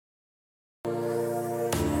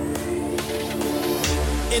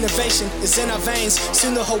Innovation is in our veins.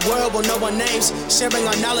 Soon the whole world will know our names. Sharing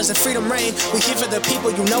our knowledge and freedom reign. We here for the people,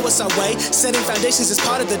 you know it's our way. Setting foundations is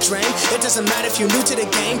part of the dream. It doesn't matter if you're new to the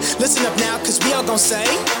game. Listen up now, cause we all gon' say,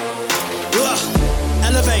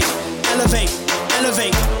 elevate, elevate,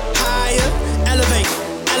 elevate, higher, elevate,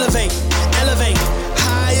 elevate, elevate,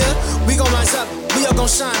 higher. We gon' rise up, we all gon'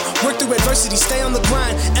 shine. Work through adversity, stay on the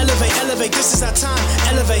grind. Elevate, elevate, this is our time.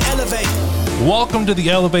 Elevate, elevate. Welcome to the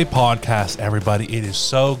Elevate Podcast, everybody. It is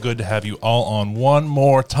so good to have you all on one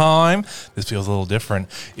more time. This feels a little different.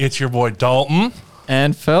 It's your boy Dalton.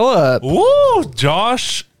 And Philip. Woo!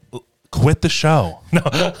 Josh quit the show. No.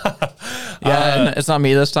 And it's not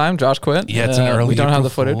me this time. Josh quit. Yeah, it's an early We don't April have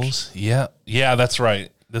the footage. Fools. Yeah, that's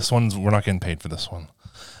right. We're not getting paid for this one.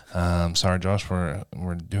 Sorry, Josh,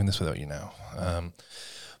 we're doing this without you now.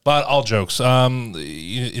 But all jokes.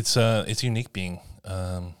 It's unique being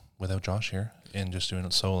without Josh here and just doing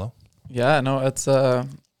it solo. Yeah, no, it's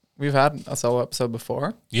we've had a solo episode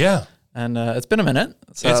before. Yeah. And it's been a minute.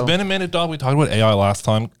 So. It's been a minute, dog. We talked about AI last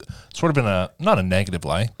time. Sort of been not a negative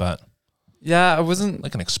light, but yeah, it wasn't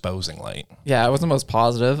like an exposing light. Yeah, it wasn't the most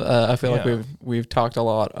positive. I feel like we've talked a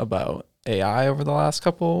lot about AI over the last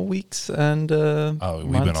couple weeks and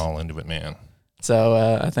we've been all into it, man.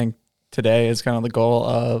 So I think today is kind of the goal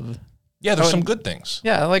of there's some good things.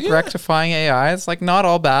 Yeah, rectifying AI. It's like not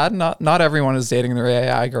all bad. Not everyone is dating their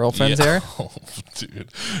AI girlfriends here. Oh,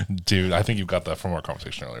 dude, I think you got that from our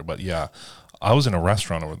conversation earlier. But yeah, I was in a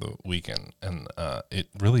restaurant over the weekend, and it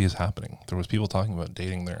really is happening. There was people talking about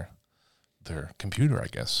dating their computer, I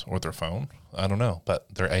guess, or their phone. I don't know,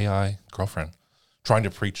 but their AI girlfriend, trying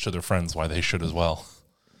to preach to their friends why they should as well.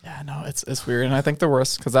 Yeah, no, it's weird, and I think the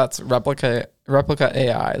worst because that's Replica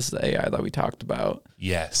AI is the AI that we talked about.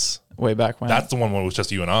 Yes, way back when. That's the one where it was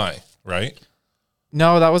just you and I, right?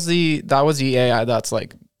 No, that was the AI that's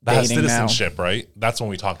like that has dating citizenship, now. Right? That's one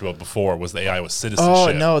we talked about before. Was the AI with citizenship?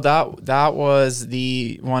 Oh no, that was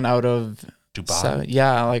the one out of Dubai.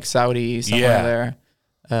 Like Saudi somewhere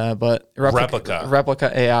there. But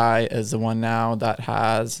Replica AI is the one now that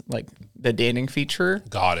has like the dating feature.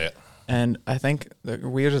 Got it. And I think the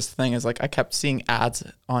weirdest thing is like I kept seeing ads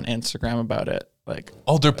on Instagram about it. Like,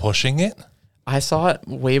 oh, they're pushing it? I saw it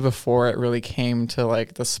way before it really came to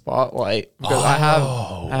like the spotlight because I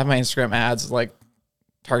have my Instagram ads, like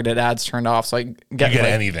targeted ads, turned off, so I get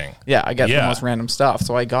anything. Yeah, I get the most random stuff.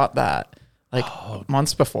 So I got that like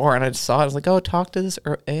months before, and I just saw it. I was like, oh, talk to this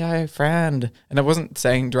AI friend, and it wasn't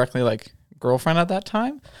saying directly like girlfriend at that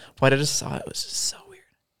time, but I just saw it. It was just so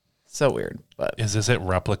weird. But is this it?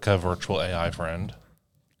 Replica virtual AI friend?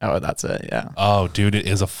 Oh, that's it. Yeah. Oh, dude, it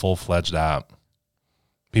is a full-fledged app.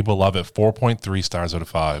 People love it. 4.3 stars out of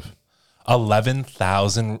 5.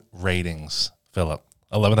 11,000 ratings, Philip.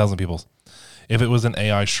 11,000 people. If it was an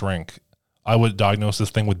AI shrink, I would diagnose this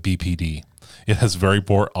thing with BPD. It has very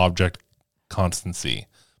poor object constancy,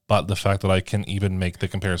 but the fact that I can even make the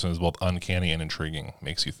comparison is both uncanny and intriguing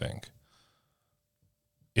makes you think.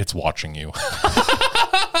 It's watching you.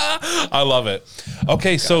 I love it.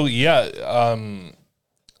 Okay, so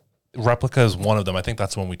Replica is one of them. I think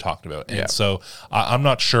that's the one we talked about. And so I'm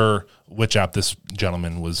not sure which app this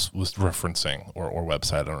gentleman was referencing or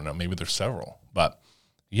website. I don't know. Maybe there's several. But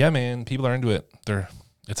yeah, man, people are into it.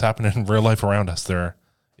 It's happening in real life around us.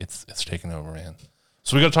 It's taking over, man.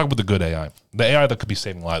 So we got to talk about the good AI. The AI that could be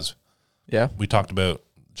saving lives. Yeah. We talked about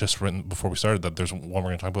just written before we started that there's one we're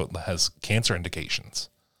going to talk about that has cancer indications.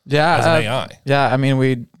 Yeah. As an AI. Yeah, I mean,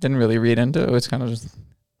 we didn't really read into it. It's kind of just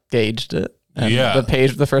gauged it. And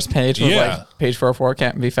the first page was like page 404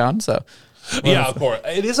 can't be found. So of course,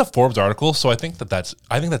 it is a Forbes article. So I think that's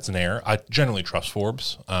an error. I generally trust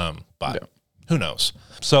Forbes, but who knows?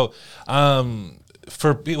 So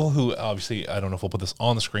for people who obviously, I don't know if we'll put this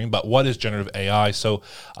on the screen, but what is generative AI? So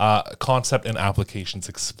concept and applications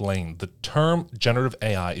explained. The term generative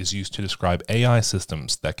AI is used to describe AI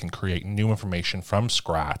systems that can create new information from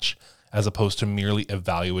scratch, as opposed to merely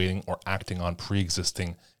evaluating or acting on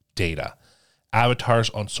pre-existing data. Avatars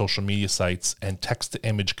on social media sites and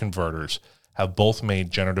text-to-image converters have both made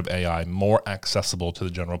generative AI more accessible to the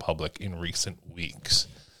general public in recent weeks.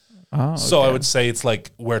 Oh, okay. So I would say it's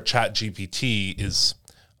like where ChatGPT is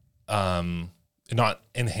not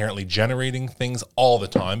inherently generating things all the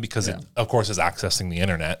time because it, of course, is accessing the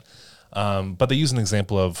internet. But they use an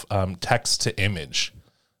example of text-to-image.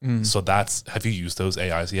 So have you used those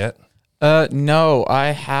AIs yet? No,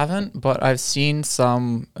 I haven't, but I've seen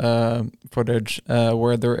some footage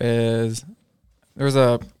where there's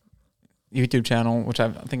a YouTube channel, which I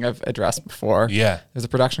think I've addressed before. Yeah. There's a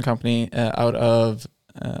production company out of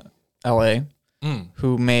LA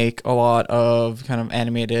who make a lot of kind of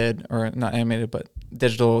animated, or not animated, but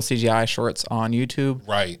digital CGI shorts on YouTube.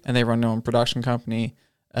 Right. And they run their own production company,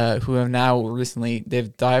 who have now recently,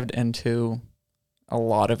 they've dived into a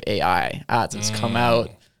lot of AI as it's come out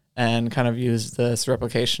and kind of used this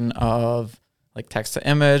replication of like text to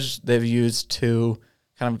image. They've used to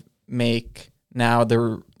kind of make, now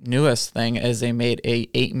their newest thing is they made a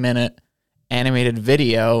 8-minute animated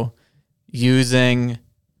video using,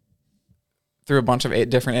 through a bunch of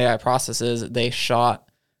different AI processes. They shot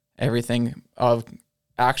everything of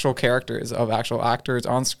actual characters, of actual actors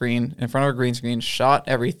on screen in front of a green screen, shot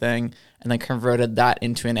everything, and then converted that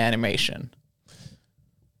into an animation.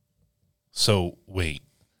 So wait,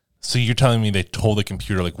 so you're telling me they told the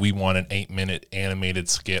computer, like, we want an 8-minute animated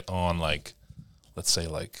skit on, like, let's say,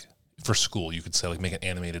 like, for school, you could say, like, make an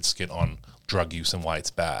animated skit on drug use and why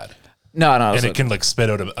it's bad. No. And it can, like, spit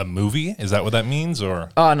out a movie? Is that what that means, or?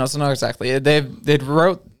 Oh, no, so not exactly. They'd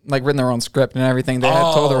written their own script and everything. They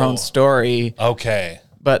had told their own story. Okay.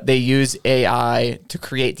 But they use AI to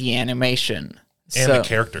create the animation. And the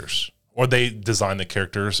characters. Or they design the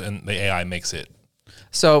characters and the AI makes it.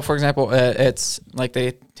 So, for example, it's like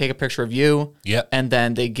they take a picture of you, Yep. and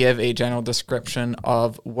then they give a general description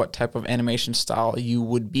of what type of animation style you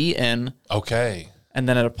would be in, Okay. and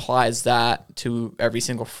then it applies that to every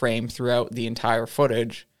single frame throughout the entire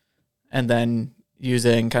footage, and then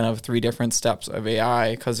using kind of 3 different steps of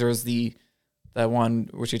AI, because there's that one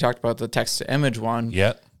which you talked about, the text-to-image one,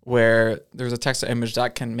 Yep. where there's a text-to-image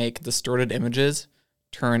that can make distorted images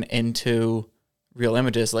turn into real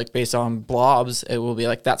images. Like based on blobs, it will be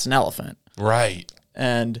like, that's an elephant. Right.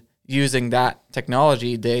 And using that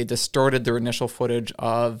technology, they distorted their initial footage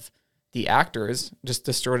of the actors, just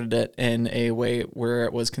distorted it in a way where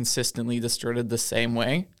it was consistently distorted the same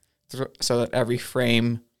way, so that every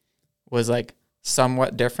frame was like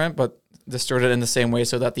somewhat different, but distorted in the same way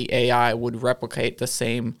so that the AI would replicate the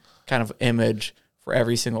same kind of image for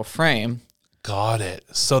every single frame. Got it.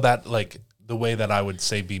 So that, like, the way that I would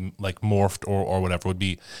say be like morphed or whatever would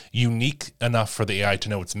be unique enough for the AI to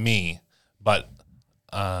know it's me, but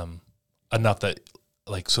enough that,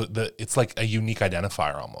 like, so it's like a unique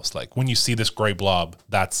identifier almost. Like when you see this gray blob,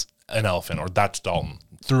 that's an elephant or that's Dalton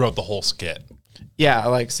throughout the whole skit. Yeah,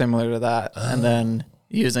 like similar to that. And then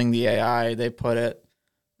using the AI, they put it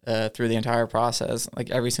through the entire process, like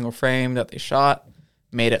every single frame that they shot,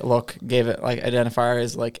 made it look, gave it like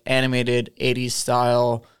identifiers like animated 80s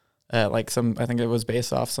style, like some, I think it was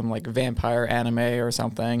based off some like vampire anime or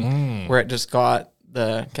something, where it just got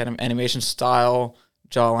the kind of animation style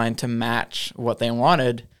jawline to match what they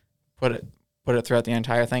wanted, put it throughout the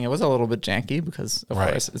entire thing. It was a little bit janky because of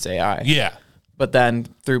course it's AI. Yeah. But then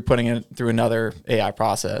through putting it through another AI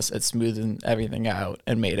process, it smoothed everything out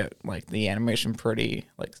and made it like the animation pretty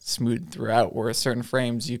like smooth throughout, where certain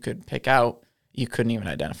frames you could pick out, you couldn't even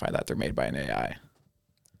identify that they're made by an AI.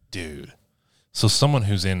 Dude. So someone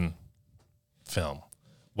who's in film,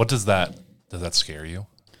 what does that scare you?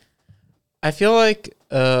 I feel like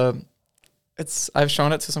I've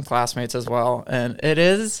shown it to some classmates as well, and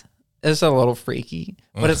it's a little freaky,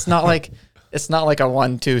 but it's not like a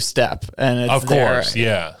 1-2 step, and it's of course, there.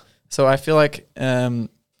 yeah. So I feel like but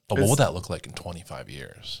what would that look like in 25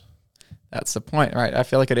 years? That's the point, right? I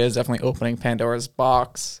feel like it is definitely opening Pandora's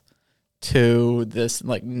box to this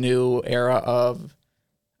like new era of,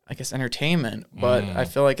 I guess, entertainment. But I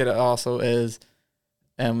feel like it also is,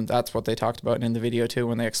 and that's what they talked about in the video too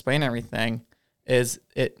when they explain everything, is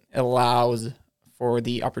it allows for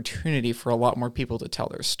the opportunity for a lot more people to tell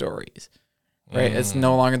their stories, right? It's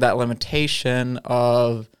no longer that limitation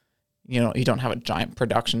of, you don't have a giant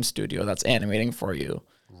production studio that's animating for you,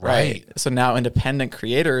 right? So now independent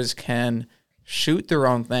creators can shoot their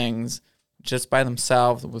own things just by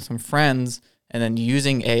themselves with some friends, and then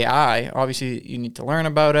using AI. Obviously, you need to learn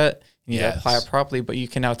about it, you need to apply it properly, but you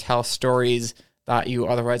can now tell stories that you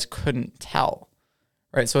otherwise couldn't tell,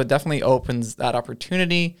 right? So it definitely opens that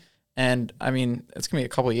opportunity. And I mean, it's going to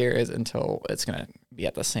be a couple of years until it's going to be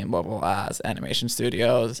at the same level as animation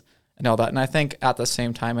studios and all that. And I think at the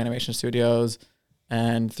same time, animation studios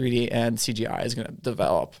and 3D and CGI is going to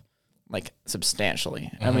develop like substantially.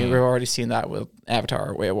 I mean, we've already seen that with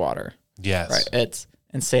Avatar: Way of Water. Yes. Right. It's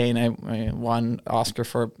insane. I won Oscar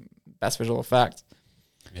for Best Visual Effects.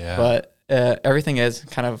 Yeah. But everything is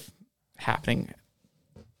kind of happening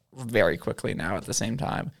very quickly now at the same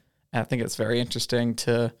time. And I think it's very interesting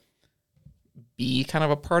to be kind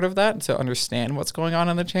of a part of that, to understand what's going on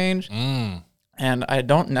in the change. And I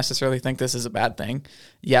don't necessarily think this is a bad thing.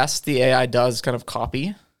 Yes, the AI does kind of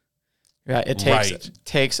copy. Yeah, it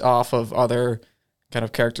takes off of other kind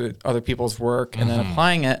of other people's work and then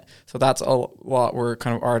applying it. So that's a lot where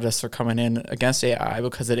kind of artists are coming in against AI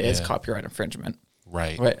because it is copyright infringement.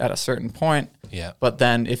 Right. at a certain point. Yeah. But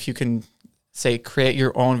then if you can, say, create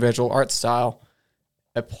your own visual art style,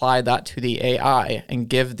 apply that to the AI and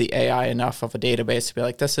give the AI enough of a database to be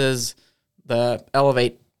like, this is the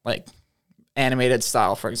Elevate like animated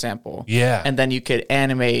style, for example. Yeah. And then you could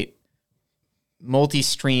animate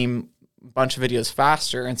multi-stream bunch of videos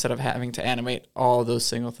faster instead of having to animate all of those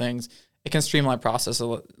single things. It can streamline process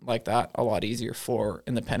like that a lot easier for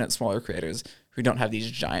independent, smaller creators who don't have these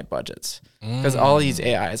giant budgets, because all these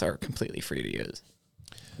AIs are completely free to use.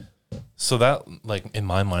 So that, like, in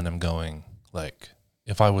my mind, I'm going, like,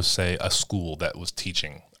 if I was, say, a school that was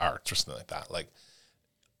teaching arts or something like that, like,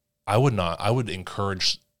 I would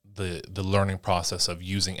encourage the learning process of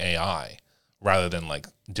using AI rather than, like,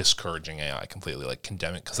 discouraging AI completely, like,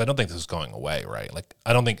 condemning, because I don't think this is going away, right? Like,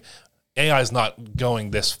 I don't think AI is not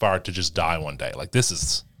going this far to just die one day. Like, this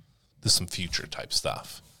is some future type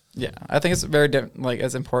stuff. Yeah, I think it's very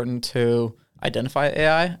it's important to identify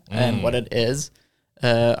AI and what it is.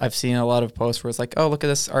 I've seen a lot of posts where it's like, oh, look at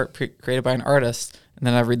this art created by an artist. And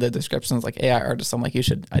then I read the descriptions like AI artist. I'm like, you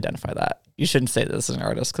should identify that. You shouldn't say this is an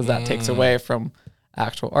artist, because that takes away from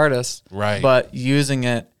actual artists. Right. But using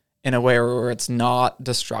it in a way where it's not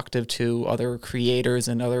destructive to other creators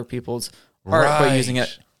and other people's art, but using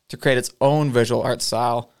it to create its own visual art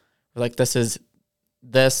style. Like, this is,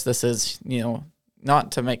 you know,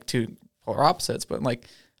 not to make two polar opposites, but like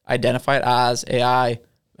identify it as AI,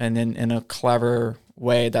 and then in a clever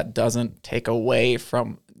way that doesn't take away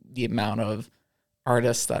from the amount of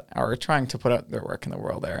artists that are trying to put out their work in the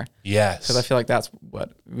world there. Yes. Because I feel like that's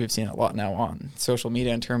what we've seen a lot now on social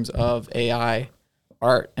media in terms of AI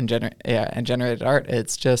art and generated art.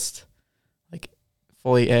 It's just like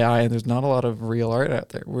fully AI, and there's not a lot of real art out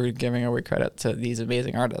there. We're giving away credit to these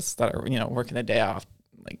amazing artists that are, you know, working a day off,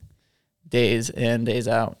 like days in, days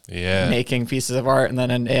out, making pieces of art, and then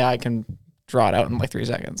an AI can draw it out in like 3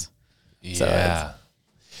 seconds. Yeah. So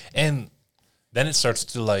and then it starts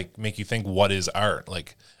to like make you think, what is art?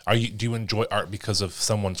 Like, do you enjoy art because of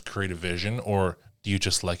someone's creative vision, or do you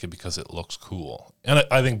just like it because it looks cool? And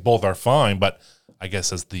I think both are fine, but I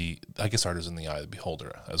guess art is in the eye of the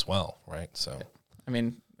beholder as well, right? So I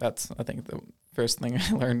mean, that's, I think, the first thing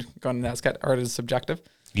I learned going to NASCAR, art is subjective.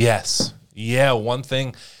 Yes. Yeah, one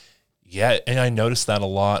thing. Yeah, and I noticed that a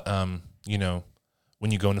lot, you know,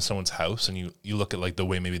 when you go into someone's house and you look at like the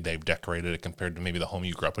way maybe they've decorated it compared to maybe the home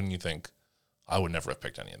you grew up in, and you think, I would never have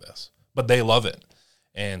picked any of this. But they love it.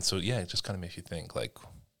 And so, yeah, it just kind of makes you think, like,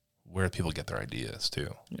 where do people get their ideas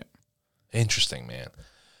too? Yeah. Interesting, man.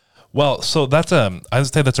 Well, so that's I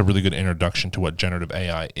would say that's a really good introduction to what generative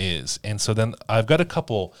AI is. And so then I've got a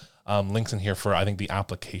couple links in here for, I think, the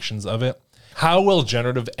applications of it. How will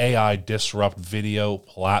generative AI disrupt video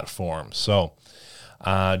platforms? So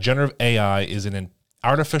generative AI is an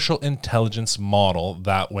artificial intelligence model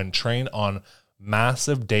that, when trained on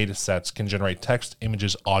massive data sets, can generate text,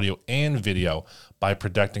 images, audio, and video by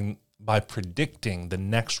predicting the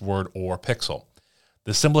next word or pixel.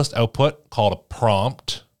 The simplest output, called a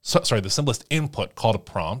prompt, the simplest input, called a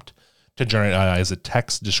prompt, to generate AI is a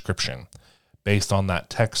text description. Based on that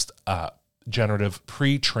text, generative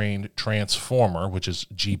pre-trained transformer, which is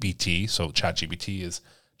GPT, so ChatGPT is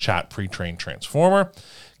Chat Pre-trained Transformer,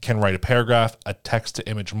 can write a paragraph. A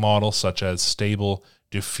text-to-image model such as Stable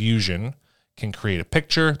Diffusion can create a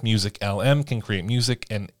picture. Music LM can create music,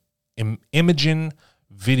 and Imagen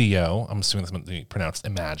Video, I'm assuming that's what they pronounced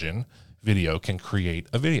Imagine Video, can create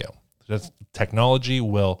a video. That technology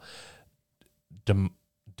will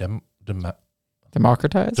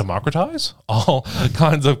democratize all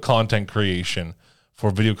kinds of content creation.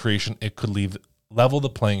 For video creation, it could level the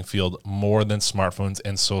playing field more than smartphones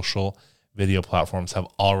and social video platforms have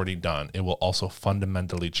already done. It will also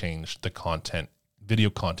fundamentally change the video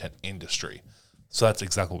content industry. So that's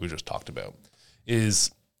exactly what we just talked about.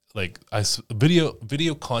 Is like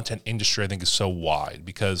video content industry, I think, is so wide,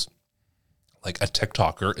 because like a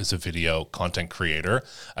TikToker is a video content creator,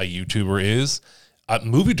 a YouTuber is, a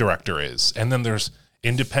movie director is, and then there's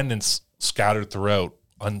independents scattered throughout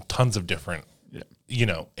on tons of different, you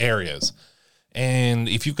know, areas. And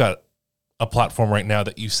if you've got a platform right now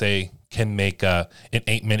that you say can make an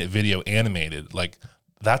 8-minute video animated, like,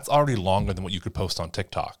 that's already longer than what you could post on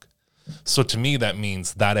TikTok. So to me, that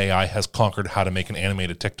means that AI has conquered how to make an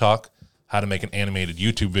animated TikTok, how to make an animated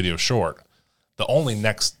YouTube video short. The only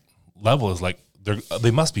next level is like they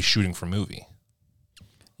must be shooting for movie.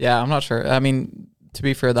 Yeah, I'm not sure. I mean, to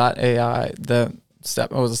be fair, that AI,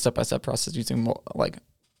 it was a step-by-step process using like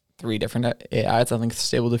 3 different AIs. I think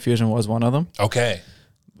Stable Diffusion was one of them. Okay.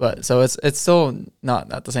 But so it's still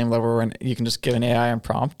not at the same level where you can just give an AI a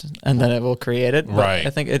prompt and then it will create it. But right. I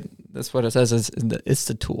think that's what it says is it's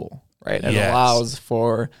the tool, right? It Yes. allows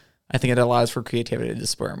for, I think it allows for creativity to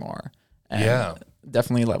spur more. And Yeah.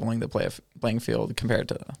 definitely leveling the playing field compared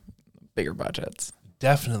to bigger budgets.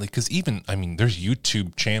 Definitely, because even there's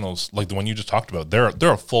YouTube channels like the one you just talked about.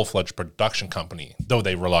 They're a full-fledged production company, though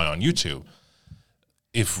they rely on YouTube.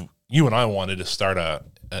 If you and I wanted to start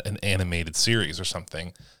an animated series or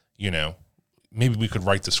something, maybe we could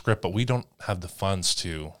write the script, but we don't have the funds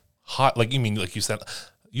to like you said,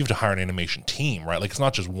 you have to hire an animation team, right? Like it's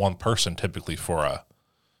not just one person typically for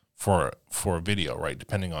a video, right?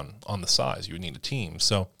 Depending on the size, you would need a team.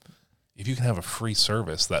 So if you can have a free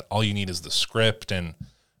service that all you need is the script and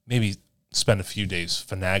maybe spend a few days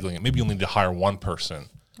finagling it, maybe you'll need to hire one person.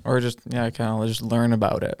 Or just, kind of just learn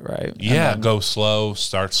about it, right? Yeah, go slow,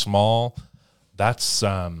 start small. That's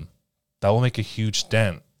that will make a huge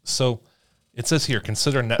dent. So it says here,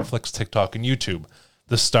 consider Netflix, TikTok, and YouTube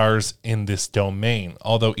the stars in this domain.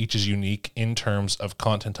 Although each is unique in terms of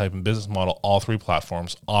content type and business model, all three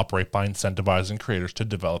platforms operate by incentivizing creators to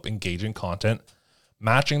develop engaging content,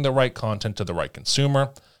 matching the right content to the right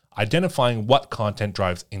consumer, identifying what content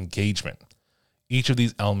drives engagement. Each of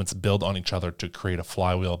these elements build on each other to create a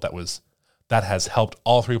flywheel that has helped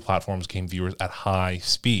all three platforms gain viewers at high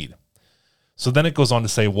speed. So then it goes on to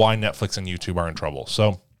say why Netflix and YouTube are in trouble.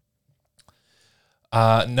 So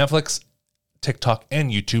Netflix, TikTok,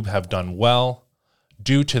 and YouTube have done well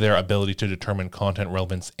due to their ability to determine content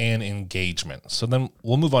relevance and engagement. So then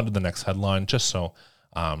we'll move on to the next headline, just so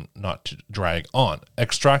not to drag on.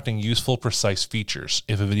 Extracting useful, precise features.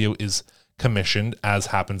 If a video is commissioned, as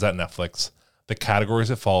happens at Netflix, the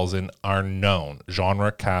categories it falls in are known: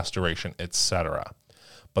 genre, cast, duration, etc.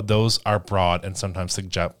 But those are broad and sometimes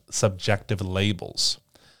subjective labels.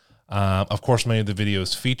 Of course, many of the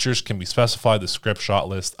video's features can be specified. The script, shot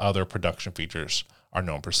list, other production features are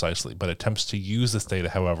known precisely. But attempts to use this data,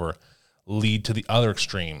 however, lead to the other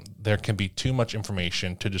extreme. There can be too much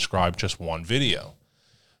information to describe just one video.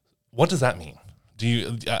 What does that mean? Do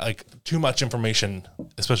you like too much information,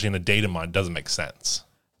 especially in a data mine, doesn't make sense?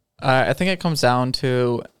 I think it comes down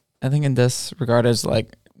to, I think in this regard is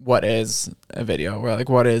like, what is a video? Or like,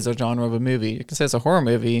 what is a genre of a movie? You can say it's a horror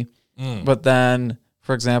movie, but then,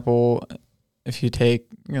 for example, if you take,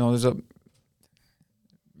 there's a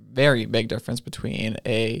very big difference between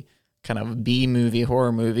a kind of B movie,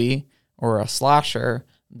 horror movie, or a slasher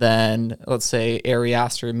than, let's say, Ari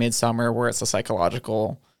Aster, Midsummer, where it's a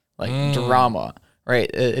psychological drama, right?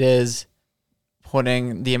 It is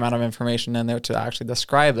putting the amount of information in there to actually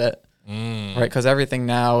describe it, right? Because everything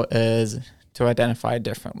now is to identify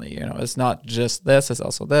differently. It's not just this; it's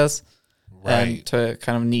also this, right? And to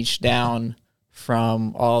kind of niche down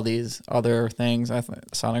from all these other things. I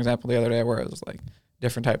saw an example the other day where it was like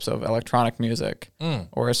different types of electronic music,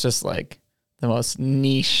 or it's just like the most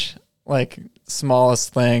niche, like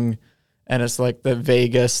smallest thing, and it's like the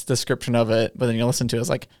vaguest description of it. But then you listen to it, it's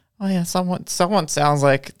like, oh yeah, someone sounds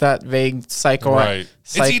like that vague psycho. Right.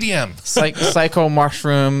 It's EDM. Psycho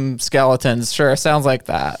mushroom skeletons. Sure, sounds like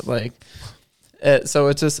that. Like, so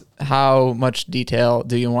it's just how much detail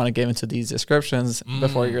do you want to give into these descriptions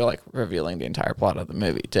before you're like revealing the entire plot of the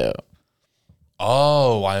movie too.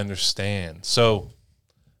 Oh, I understand. So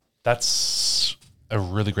that's a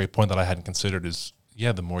really great point that I hadn't considered is,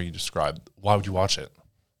 the more you describe, why would you watch it?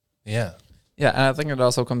 Yeah. Yeah, and I think it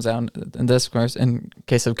also comes down in this course, in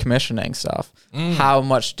case of commissioning stuff, how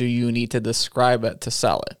much do you need to describe it to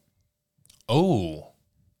sell it? Oh.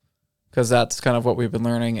 Because that's kind of what we've been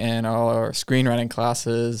learning in all our screenwriting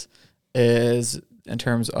classes is in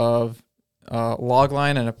terms of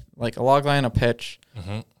logline and a pitch,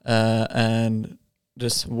 and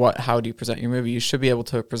just how do you present your movie? You should be able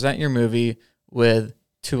to present your movie with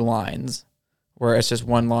 2 lines, where it's just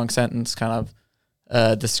one long sentence kind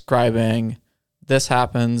of describing this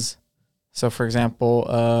happens. So, for example,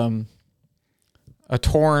 a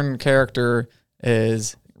Torn character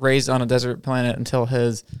is raised on a desert planet until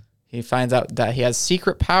he finds out that he has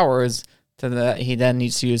secret powers that he then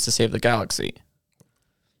needs to use to save the galaxy.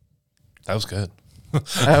 That was good.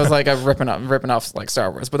 I was like, I'm ripping off like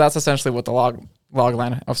Star Wars, but that's essentially what the log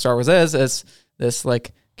line of Star Wars is this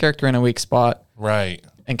like character in a weak spot, right?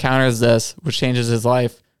 Encounters this, which changes his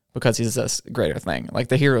life because he's this greater thing, like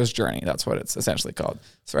the hero's journey. That's what it's essentially called.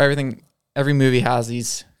 So every movie has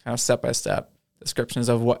these kind of step-by-step descriptions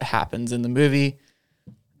of what happens in the movie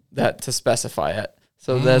that to specify it.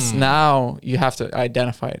 So this now you have to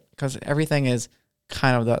identify it because everything is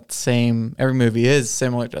kind of that same. Every movie is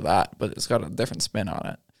similar to that, but it's got a different spin on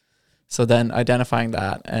it. So then identifying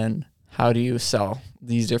that and how do you sell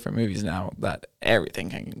these different movies now that everything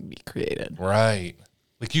can be created? Right.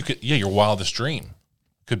 Like you could, your wildest dream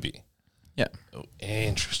Could be. Yeah. Oh,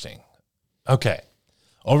 interesting. Okay.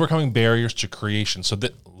 Overcoming barriers to creation. So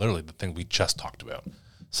that literally the thing we just talked about.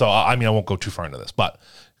 So, I mean, I won't go too far into this, but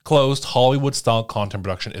closed Hollywood-style content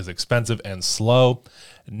production is expensive and slow.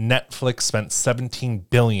 Netflix spent $17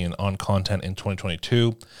 billion on content in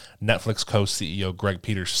 2022. Netflix co-CEO Greg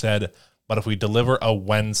Peters said, but if we deliver a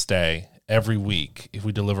Wednesday every week, if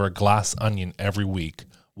we deliver a Glass Onion every week,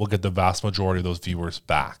 we'll get the vast majority of those viewers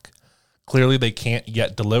back. Clearly, they can't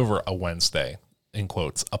yet deliver a Wednesday, in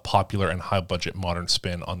quotes, a popular and high-budget modern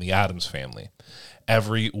spin on the Addams Family,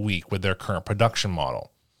 every week with their current production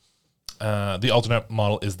model. The alternate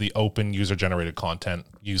model is the open user-generated content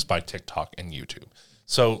used by TikTok and YouTube.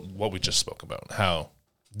 So what we just spoke about, how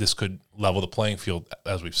this could level the playing field,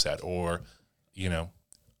 as we've said, or,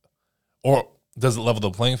 or does it level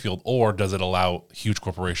the playing field, or does it allow huge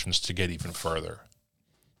corporations to get even further?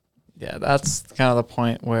 Yeah, that's kind of the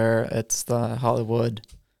point where it's the Hollywood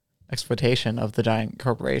exploitation of the giant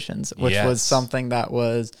corporations, which was something that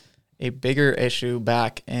was a bigger issue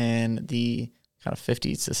back in the kind of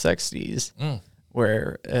 50s to 60s,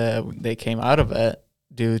 where they came out of it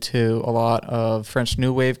due to a lot of French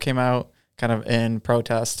New Wave came out kind of in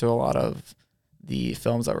protest to a lot of the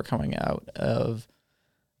films that were coming out of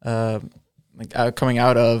North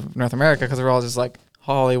America, because they were all just like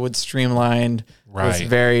Hollywood streamlined,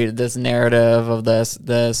 this narrative of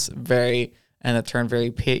this very, and it turned very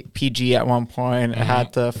PG at one point. It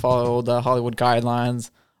had to follow the Hollywood guidelines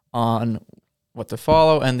on what to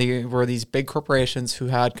follow, and there were these big corporations who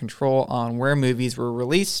had control on where movies were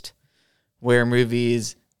released, where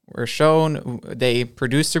movies were shown. They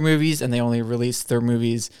produced their movies, and they only released their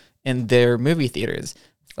movies in their movie theaters.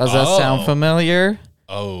 Does that sound familiar?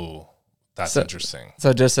 Oh, that's interesting.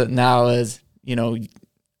 So just now is, let's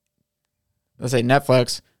say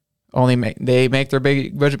Netflix make their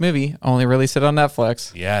big budget movie, only release it on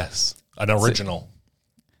Netflix. Yes, an original.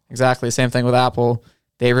 Exactly. Same thing with Apple.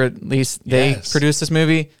 They produced this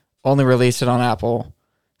movie, only released it on Apple.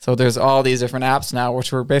 So there's all these different apps now,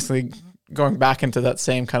 which were basically going back into that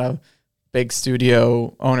same kind of big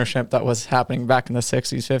studio ownership that was happening back in the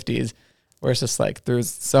 60s, 50s, where it's just like there's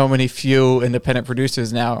so many few independent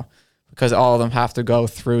producers now because all of them have to go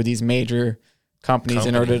through these major companies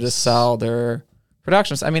in order to sell their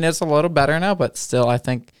productions. I mean, it's a little better now, but still, I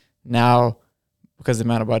think now, because the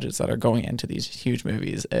amount of budgets that are going into these huge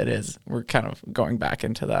movies, we're kind of going back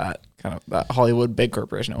into that kind of that Hollywood big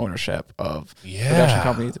corporation ownership of production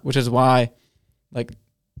companies, which is why like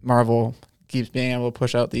Marvel keeps being able to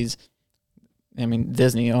push out these,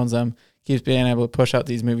 Disney owns them, keeps being able to push out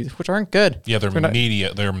these movies, which aren't good. Yeah, they're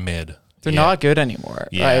mid. They're not good anymore.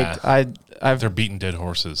 Yeah. They're beating dead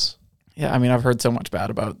horses. Yeah, I've heard so much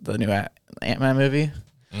bad about the new Ant-Man movie.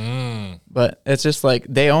 But it's just like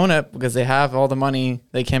they own it because they have all the money,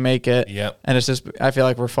 they can make it. Yep. And it's just, I feel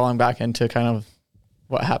like we're falling back into kind of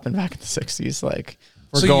what happened back in the 60s. Like,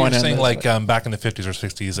 so you're saying like back in the 50s or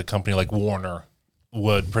 60s, a company like Warner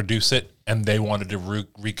would produce it and they wanted to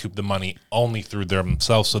recoup the money only through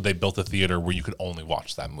themselves. So they built a theater where you could only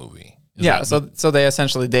watch that movie. So they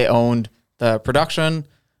essentially owned the production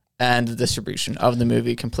and the distribution of the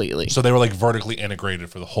movie completely. So they were like vertically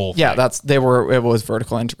integrated for the whole thing. Yeah, it was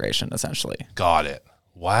vertical integration essentially. Got it.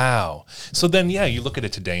 Wow. So then, you look at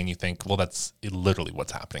it today and you think, well, that's literally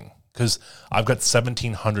what's happening. Because I've got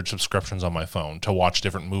 1,700 subscriptions on my phone to watch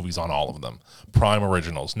different movies on all of them. Prime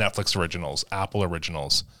Originals, Netflix Originals, Apple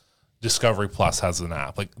Originals, Discovery Plus has an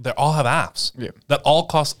app. Like, they all have apps. Yeah. That all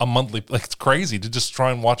cost a monthly. Like, it's crazy to just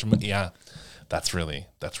try and watch them. Yeah, that's really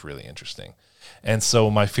interesting. And so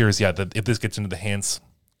my fear is, that if this gets into the hands,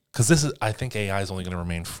 because I think AI is only going to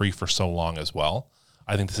remain free for so long as well.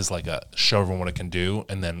 I think this is like a show everyone what it can do,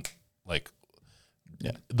 and then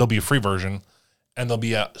there'll be a free version, and there'll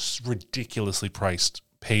be a ridiculously priced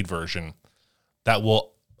paid version that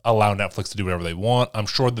will allow Netflix to do whatever they want. I'm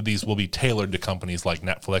sure that these will be tailored to companies like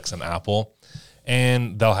Netflix and Apple,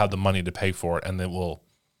 and they'll have the money to pay for it, and it will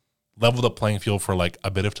level the playing field for like a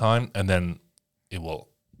bit of time, and then it will.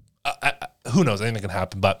 Who knows? Anything can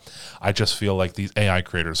happen, but I just feel like these AI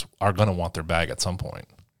creators are going to want their bag at some point.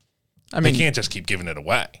 They can't just keep giving it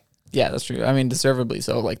away. Yeah, that's true. Deservedly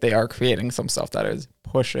so. Like, they are creating some stuff that is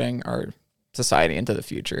pushing our society into the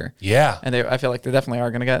future. Yeah. And I feel like they definitely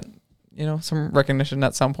are going to get, some recognition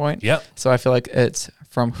at some point. Yep. So I feel like it's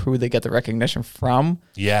from who they get the recognition from.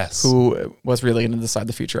 Yes. Who was really going to decide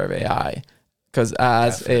the future of AI. Because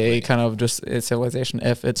as a kind of just a civilization,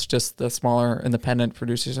 if it's just the smaller independent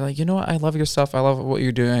producers are like, you know what, I love your stuff. I love what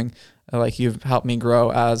you're doing. Like, you've helped me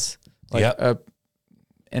grow as like a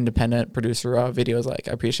independent producer of videos. Like,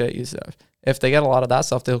 I appreciate you stuff. if they get a lot of that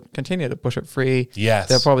stuff, they'll continue to push it free. Yes.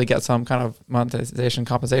 They'll probably get some kind of monetization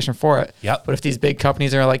compensation for it. Yep. But if these big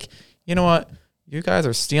companies are like, you know what, you guys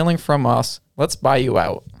are stealing from us, let's buy you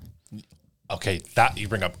out. Okay, that you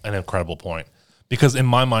bring up an incredible point. Because in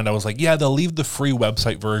my mind, I was like, yeah, they'll leave the free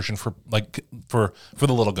website version for the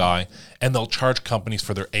little guy, and they'll charge companies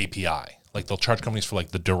for their API. Like they'll charge companies for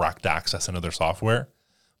like the direct access into their software.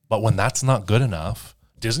 But when that's not good enough,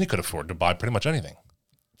 Disney could afford to buy pretty much anything.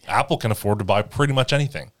 Apple can afford to buy pretty much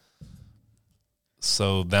anything.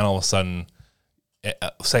 So then all of a sudden,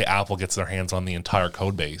 say Apple gets their hands on the entire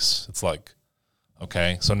code base. It's like,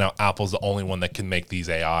 okay, so now Apple's the only one that can make these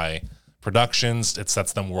AI productions. It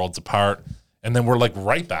sets them worlds apart. And then we're like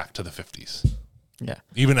right back to the 50s. Yeah.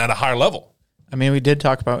 Even at a higher level. I mean, we did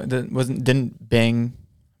talk about, didn't Bing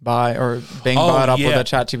bought up with a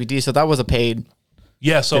ChatGPT. So that was a paid.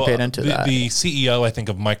 Yeah, so paid into that. The CEO, I think,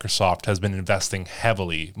 of Microsoft has been investing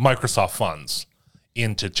heavily, Microsoft funds,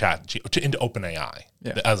 into OpenAI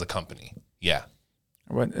as a company. Yeah.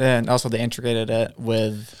 And also they integrated it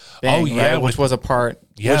with Bing, right? Which was a part,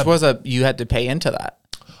 you had to pay into that.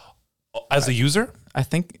 As a user? I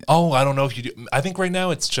think. Oh, I don't know if you do. I think right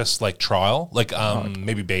now it's just like trial, like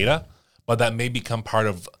maybe beta, but that may become part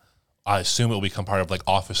of, I assume it will become part of like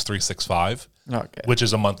Office 365, which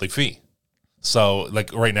is a monthly fee. So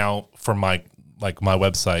like right now for my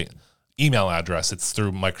website email address, it's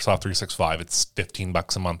through Microsoft 365. It's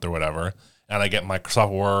 $15 a month or whatever. And I get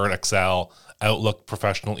Microsoft Word, Excel, Outlook,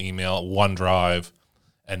 professional email, OneDrive.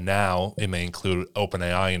 And now it may include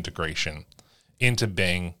OpenAI integration into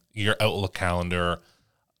Bing, your Outlook calendar.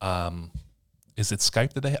 Is it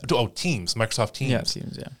Skype that they have? Oh, Teams, Microsoft Teams. Yeah,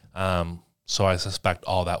 Teams, yeah. So I suspect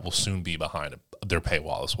all that will soon be behind their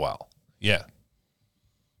paywall as well. Yeah.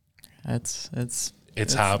 It's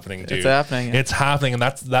happening, dude. It's happening. It's happening, and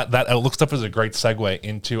that Outlook stuff is a great segue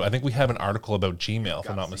into. I think we have an article about Gmail, if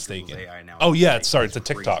I'm not mistaken. Oh yeah, it's a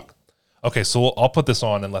TikTok. Okay, so I'll put this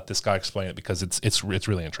on and let this guy explain it because it's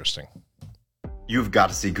really interesting. You've got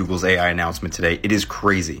to see Google's AI announcement today. It is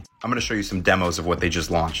crazy. I'm going to show you some demos of what they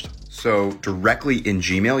just launched. So directly in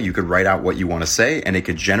Gmail, you could write out what you want to say, and it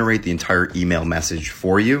could generate the entire email message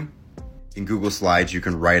for you. In Google Slides, you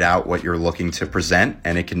can write out what you're looking to present,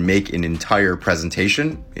 and it can make an entire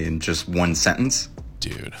presentation in just one sentence.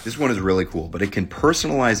 Dude. This one is really cool, but it can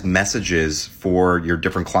personalize messages for your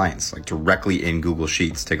different clients, like directly in Google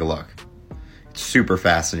Sheets. Take a look. It's super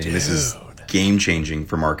fascinating. Dude. This is game-changing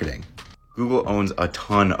for marketing. Google owns a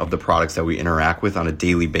ton of the products that we interact with on a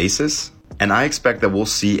daily basis, and I expect that we'll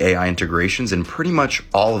see AI integrations in pretty much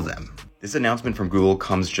all of them. This announcement from Google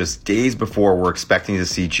comes just days before we're expecting to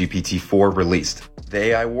see GPT-4 released. The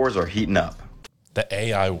AI wars are heating up. The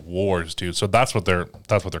AI wars, dude. So that's what they're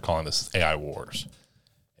calling this, AI wars.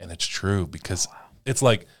 And it's true because it's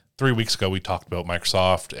like 3 weeks ago we talked about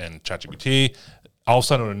Microsoft and ChatGPT. All of a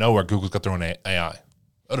sudden out of nowhere, Google's got their own AI.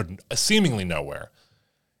 Out of seemingly nowhere.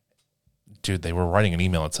 Dude, they were writing an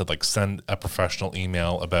email that said like send a professional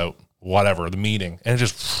email about whatever, the meeting. And it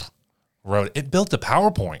just wrote, it built a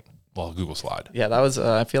PowerPoint. Well, Google Slide. Yeah, that was,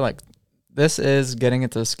 I feel like this is getting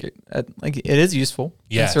into, like it is useful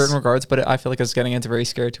in certain regards, but I feel like it's getting into very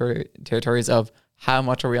scary territories of how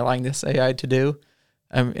much are we allowing this AI to do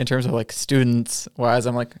in terms of like students, whereas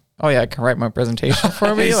I'm like, oh yeah, I can write my presentation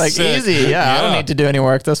for me, like easy. Yeah, I don't need to do any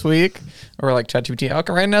work this week. Or like ChatGPT, I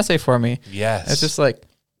can write an essay for me. Yes. It's just like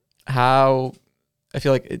how, I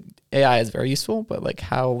feel like AI is very useful, but like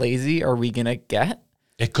how lazy are we going to get?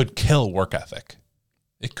 It could kill work ethic.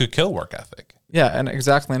 Yeah, and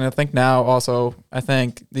exactly. And I think now also, I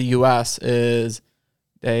think the US is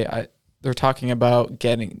they're talking about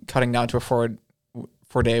cutting down to a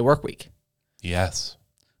 4-day work week. Yes.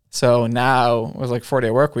 So now it was like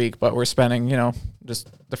 4-day work week, but we're spending,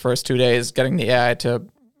 just the first 2 days getting the AI to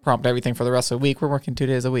prompt everything for the rest of the week. We're working 2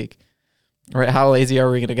 days a week. Right? How lazy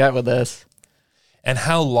are we going to get with this? And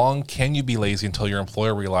how long can you be lazy until your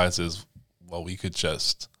employer realizes, well, we could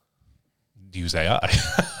just use AI.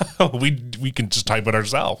 we can just type it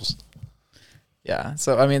ourselves. Yeah.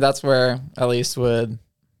 So, I mean, that's where, at least I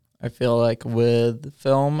feel like with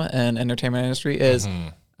film and entertainment industry is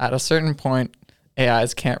at a certain point,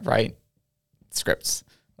 AIs can't write scripts.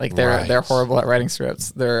 Like they're horrible at writing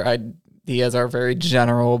scripts. Their ideas are very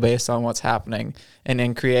general based on what's happening. And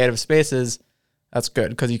in creative spaces, that's good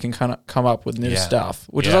because you can kind of come up with new stuff,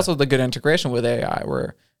 which is also the good integration with AI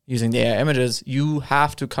where using the AI images, you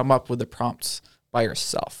have to come up with the prompts by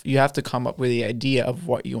yourself. You have to come up with the idea of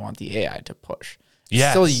what you want the AI to push. It's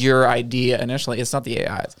still your idea initially. It's not the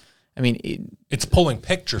AI's. I mean, it's pulling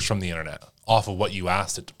pictures from the internet off of what you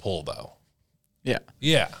asked it to pull, though. Yeah.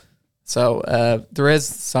 Yeah. So there is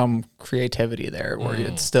some creativity there where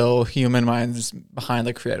it's still human minds behind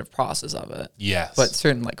the creative process of it. Yes. But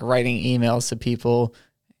certain like writing emails to people,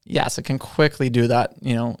 yes, it can quickly do that.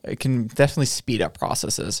 You know, it can definitely speed up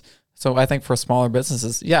processes. So I think for smaller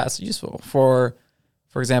businesses, yeah, it's useful. For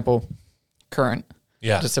example, Current.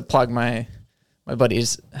 Yeah. Just to plug my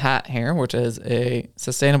buddy's hat here, which is a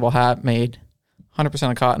sustainable hat made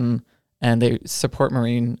 100% of cotton, and they support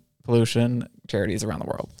marine pollution charities around the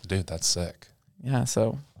world. Dude, that's sick. Yeah,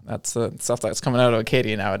 so that's the stuff that's coming out of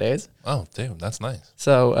Acadia nowadays. Oh, dude, that's nice.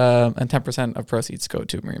 So, and 10% of proceeds go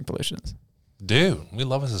to marine pollutions. Dude, we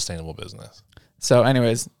love a sustainable business. So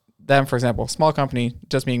anyways, then, for example, small company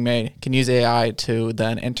just being made can use AI to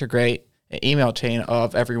then integrate an email chain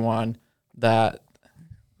of everyone that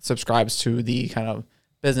subscribes to the kind of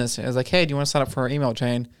business. It's like, hey, do you want to sign up for our email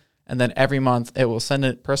chain? And then every month it will send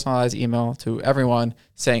a personalized email to everyone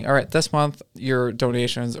saying, all right, this month your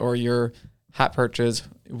donations or your hat purchase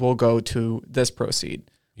will go to this proceed.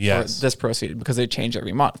 Yes. Or this proceed, because they change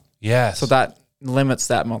every month. Yes. So that limits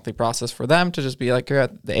that monthly process for them to just be like, yeah,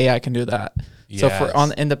 the AI can do that. So for on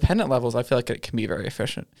the independent levels, I feel like it can be very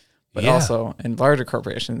efficient. But also in larger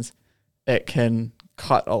corporations, it can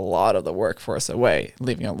cut a lot of the workforce away,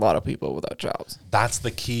 leaving a lot of people without jobs. That's the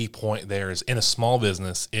key point there is in a small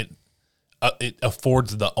business, it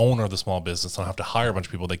affords the owner of the small business to not have to hire a bunch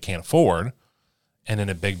of people they can't afford. And in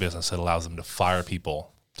a big business, it allows them to fire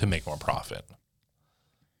people to make more profit.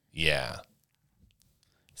 Yeah.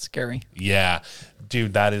 Scary. Yeah.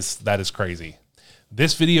 Dude, that is crazy.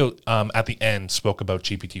 This video at the end spoke about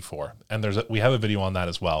GPT-4, and we have a video on that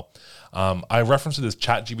as well. I referenced it as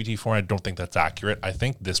ChatGPT-4, and I don't think that's accurate. I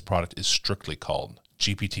think this product is strictly called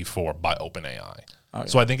GPT-4 by OpenAI. Oh, yeah.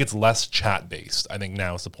 So I think it's less chat-based. I think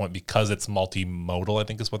now is the point because it's multimodal, I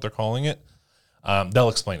think is what they're calling it. They'll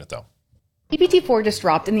explain it, though. GPT-4 just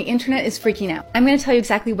dropped and the internet is freaking out. I'm going to tell you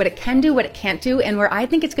exactly what it can do, what it can't do, and where I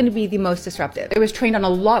think it's going to be the most disruptive. It was trained on a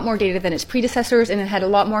lot more data than its predecessors, and it had a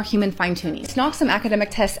lot more human fine-tuning. It's knocked some academic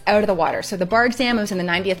tests out of the water. So the bar exam was in the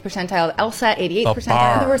 90th percentile, LSAT 88th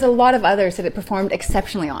percentile. There was a lot of others that it performed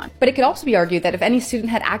exceptionally on. But it could also be argued that if any student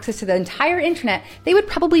had access to the entire internet, they would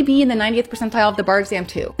probably be in the 90th percentile of the bar exam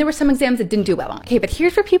too. There were some exams that didn't do well on. Okay, but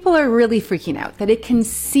here's where people are really freaking out, that it can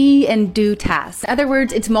see and do tasks. In other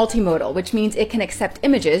words, it's multimodal, which means it can accept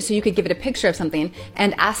images, so you could give it a picture of something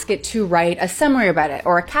and ask it to write a summary about it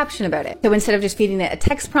or a caption about it. So instead of just feeding it a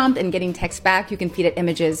text prompt and getting text back, you can feed it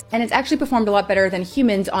images, and it's actually performed a lot better than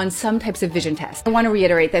humans on some types of vision tests. I want to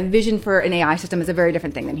reiterate that vision for an AI system is a very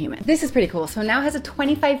different thing than human. This is pretty cool. So now it has a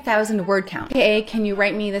 25,000 word count. AKA, can you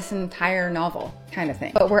write me this entire novel kind of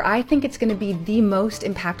thing? But where I think it's going to be the most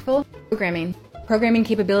impactful, Programming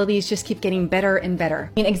capabilities just keep getting better and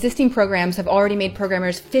better. I mean, existing programs have already made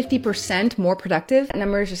programmers 50% more productive. That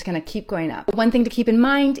number is just going to keep going up. But one thing to keep in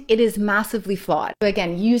mind, it is massively flawed. So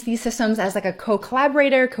again, use these systems as like a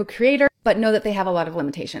co-collaborator, co-creator, but know that they have a lot of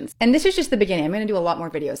limitations. And this is just the beginning. I'm going to do a lot more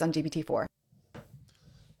videos on GPT-4.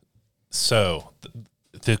 So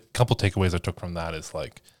the couple takeaways I took from that is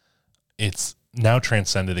like, it's now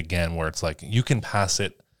transcended again, where it's like, you can pass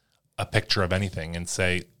it a picture of anything and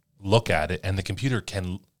say, look at it, and the computer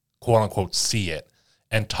can quote unquote see it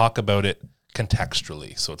and talk about it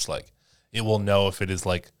contextually. So it's like, it will know if it is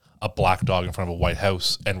like a black dog in front of a white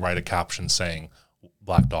house and write a caption saying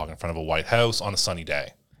black dog in front of a white house on a sunny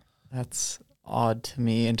day. That's odd to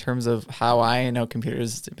me in terms of how I know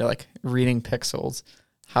computers to be like reading pixels.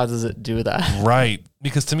 How does it do that? Right.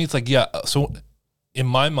 Because to me, it's like, yeah. So in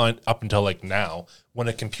my mind, up until like now, when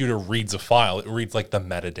a computer reads a file, it reads like the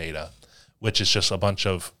metadata, which is just a bunch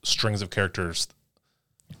of strings of characters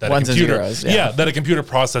that Ones a computer, and zeros, that a computer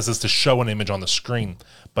processes to show an image on the screen.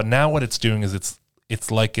 But now what it's doing is it's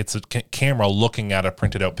like it's a camera looking at a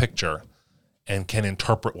printed out picture and can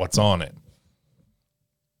interpret what's on it.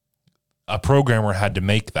 A programmer had to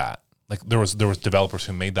make that. Like there was developers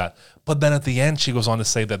who made that. But then at the end, she goes on to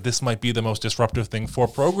say that this might be the most disruptive thing for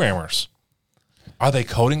programmers. Are they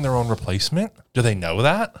coding their own replacement? Do they know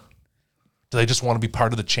that? Do they just want to be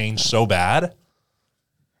part of the change so bad?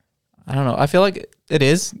 I don't know. I feel like it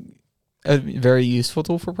is a very useful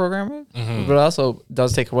tool for programming, but it also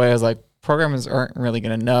does take away as like programmers aren't really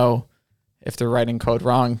going to know if they're writing code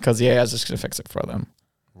wrong because the AI is just going to fix it for them.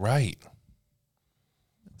 Right.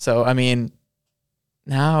 So, I mean,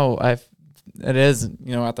 now it is,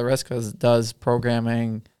 at the risk because does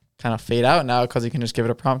programming kind of fade out now because you can just give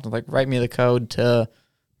it a prompt and like, write me the code to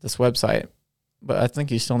this website. But I think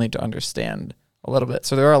you still need to understand a little bit.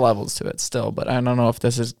 So there are levels to it still, but I don't know if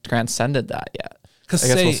this has transcended that yet. Because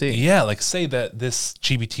say that this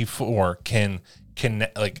GPT-4 can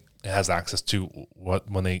like It has access to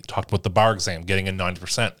when they talked about the bar exam, getting a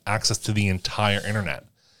 90%, access to the entire internet.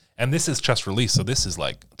 And this is just released, so this is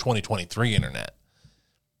like 2023 internet.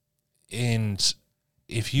 And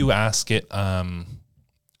if you ask it,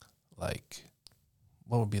 like,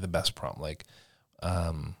 what would be the best prompt? Like,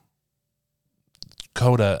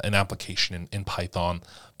 code an application in Python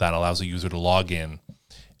that allows a user to log in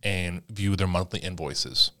and view their monthly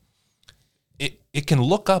invoices. It can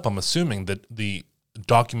look up, I'm assuming, that the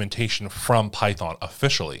documentation from Python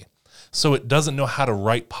officially. So it doesn't know how to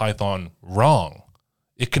write Python wrong.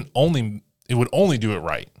 It would only do it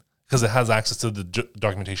right because it has access to the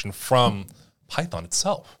documentation from Python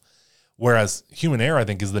itself. Whereas human error, I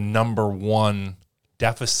think, is the number one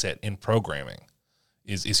deficit in programming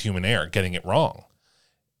is human error, getting it wrong.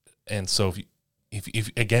 And so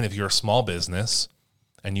if you're a small business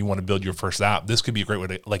and you want to build your first app, this could be a great way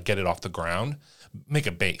to like get it off the ground, make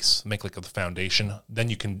a base, make like a foundation, then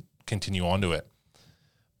you can continue on to it.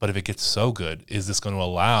 But if it gets so good, is this going to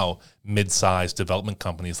allow mid-sized development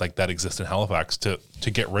companies like that exist in Halifax to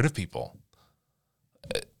get rid of people?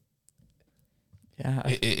 Yeah,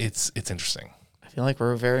 it's interesting. I feel like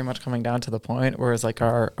we're very much coming down to the point where it's like,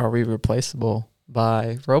 are we replaceable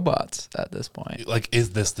by robots at this point? Like,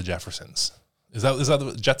 is this the Jeffersons? Is that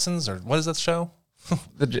the Jetsons, or what is that show?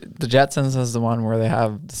 The Jetsons is the one where they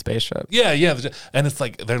have the spaceship. Yeah, and it's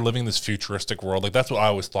like they're living this futuristic world. Like that's what I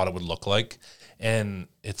always thought it would look like, and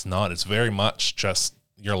it's not. It's very much just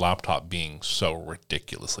your laptop being so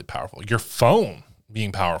ridiculously powerful, your phone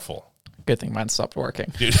being powerful. Good thing mine stopped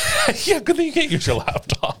working. Dude, yeah, good thing you can't use your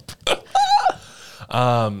laptop.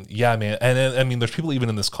 Yeah, man, and I mean, there's people even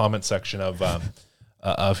in this comment section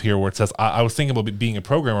of here where it says, I was thinking about being a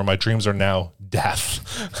programmer. My dreams are now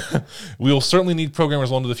death. We will certainly need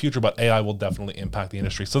programmers well into the future, but AI will definitely impact the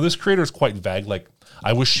industry. So this creator is quite vague. Like,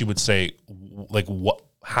 I wish she would say, like,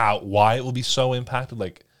 why it will be so impacted.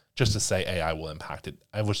 Like, just to say AI will impact it.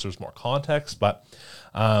 I wish there was more context, but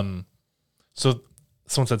so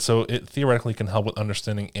someone said, so it theoretically can help with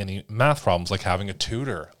understanding any math problems, like having a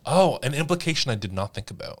tutor. Oh, an implication I did not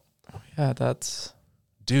think about. Yeah, that's...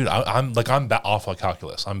 Dude, I'm awful at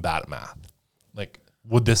calculus. I'm bad at math. Like,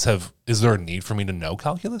 is there a need for me to know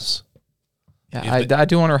calculus? Yeah, I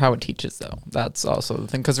do wonder how it teaches, though. That's also the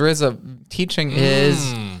thing, because there's a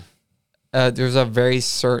very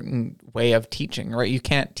certain way of teaching, right? You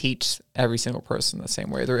can't teach every single person the same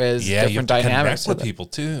way. There is different dynamics with people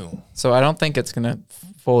too. So I don't think it's going to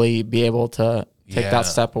fully be able to take that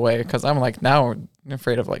step away, because I'm like, now I'm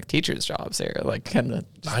afraid of like teachers' jobs here. Like, can an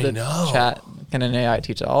AI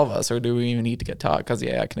teach all of us, or do we even need to get taught because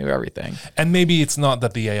the AI can do everything? And maybe it's not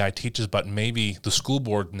that the AI teaches, but maybe the school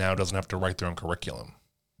board now doesn't have to write their own curriculum.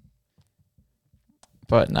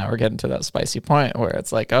 But now we're getting to that spicy point where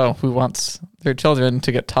it's like, oh, who wants their children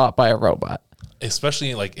to get taught by a robot?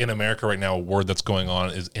 Especially like in America right now, a word that's going on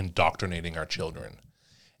is indoctrinating our children.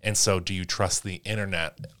 And so do you trust the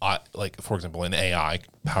internet, like, for example, an AI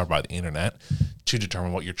powered by the internet, to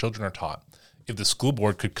determine what your children are taught? If the school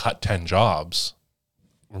board could cut 10 jobs,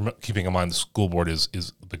 keeping in mind the school board is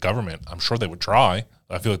the government, I'm sure they would try.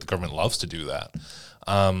 I feel like the government loves to do that.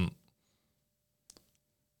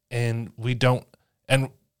 And we don't. And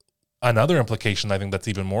another implication I think that's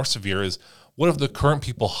even more severe is, what if the current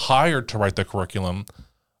people hired to write the curriculum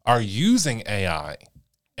are using AI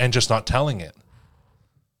and just not telling it,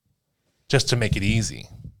 just to make it easy?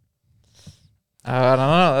 I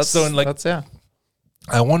don't know.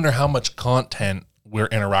 I wonder how much content we're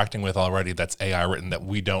interacting with already that's AI written that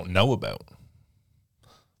we don't know about.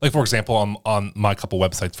 Like, for example, on my couple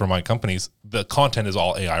websites for my companies, the content is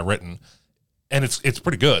all AI written, and it's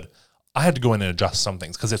pretty good. I had to go in and adjust some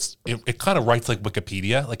things because it kind of writes like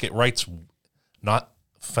Wikipedia. Like, it writes not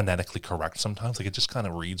phonetically correct sometimes. Like, it just kind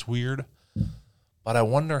of reads weird. But I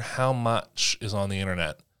wonder how much is on the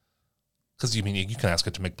internet. Because you can ask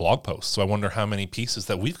it to make blog posts. So I wonder how many pieces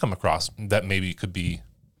that we've come across that maybe could be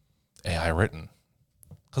AI written.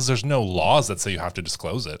 Because there's no laws that say you have to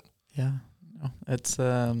disclose it. Yeah. No, it's,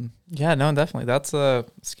 definitely. That's a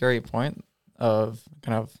scary point of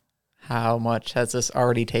kind of how much has this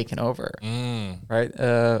already taken over, right?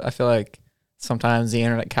 I feel like sometimes the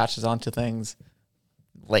internet catches on to things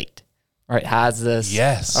late, right? Has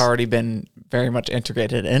this already been very much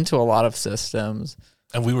integrated into a lot of systems?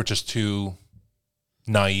 And we were just too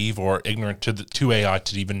naive or ignorant to AI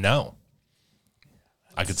to even know.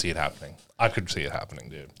 I could see it happening.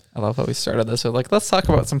 Dude. I love how we started this. So, like, let's talk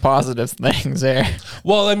about some positive things there.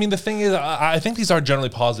 Well, I mean, the thing is, I think these are generally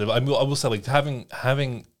positive. I will say, like,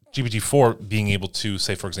 having GPT-4 being able to,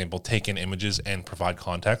 say, for example, take in images and provide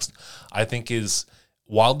context, I think is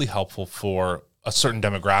wildly helpful for a certain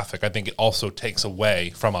demographic, I think it also takes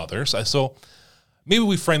away from others. So maybe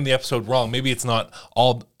we framed the episode wrong. Maybe it's not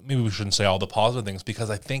all, maybe we shouldn't say all the positive things, because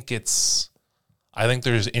I think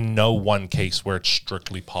there's in no one case where it's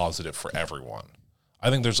strictly positive for everyone. I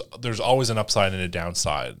think there's always an upside and a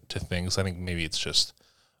downside to things. I think maybe it's just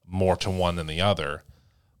more to one than the other.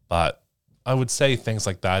 But I would say things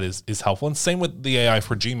like that is helpful. And same with the AI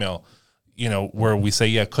for Gmail, where we say,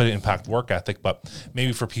 yeah, could it impact work ethic? But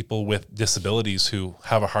maybe for people with disabilities who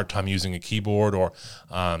have a hard time using a keyboard or,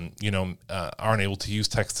 aren't able to use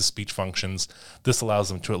text-to-speech functions, this allows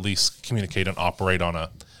them to at least communicate and operate on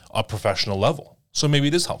a professional level. So maybe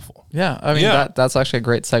it is helpful. Yeah, I mean, that's actually a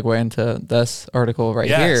great segue into this article right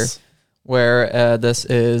here, where this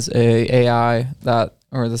is a AI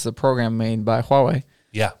this is a program made by Huawei.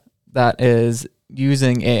 Yeah. That is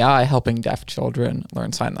using AI helping deaf children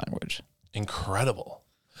learn sign language. Incredible.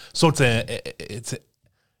 So it's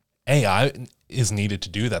AI is needed to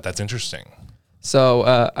do that. That's interesting.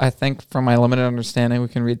 So I think from my limited understanding, we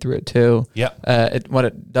can read through it too. Yeah. What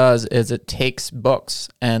it does is it takes books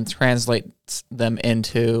and translates them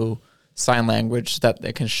into sign language that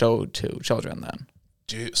they can show to children then.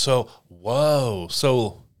 Dude, so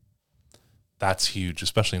that's huge,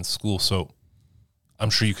 especially in school. So I'm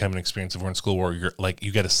sure you can have an experience if we're in school where you're like,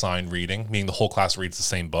 you get assigned reading, meaning the whole class reads the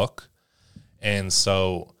same book. And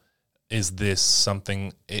so is this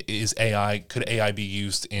something, could AI be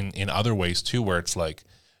used in other ways too, where it's like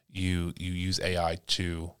you use AI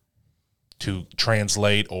to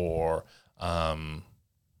translate or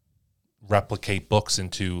replicate books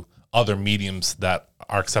into other mediums that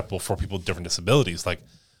are acceptable for people with different disabilities? Like,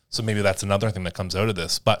 so maybe that's another thing that comes out of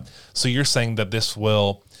this. But so you're saying that this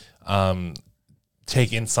will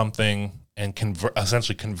take in something and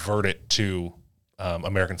essentially convert it to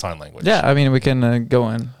American Sign Language. Yeah, I mean, we can go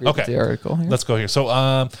and read the article here. Let's go here. So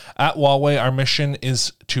at Huawei, our mission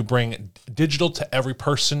is to bring digital to every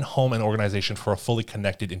person, home, and organization for a fully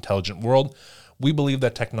connected, intelligent world. We believe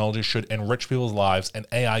that technology should enrich people's lives, and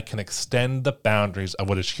AI can extend the boundaries of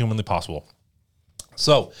what is humanly possible.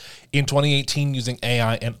 So in 2018, using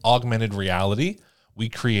AI and augmented reality, we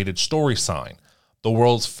created StorySign, the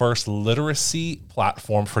world's first literacy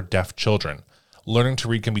platform for deaf children. Learning to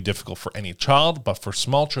read can be difficult for any child, but for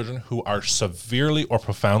small children who are severely or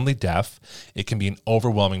profoundly deaf, it can be an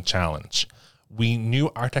overwhelming challenge. We knew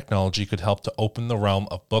our technology could help to open the realm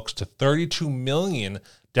of books to 32 million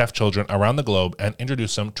deaf children around the globe and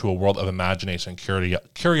introduce them to a world of imagination,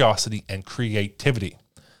 curiosity, and creativity.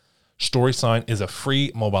 StorySign is a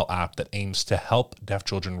free mobile app that aims to help deaf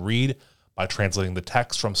children read by translating the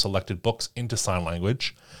text from selected books into sign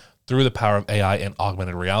language. Through the power of AI and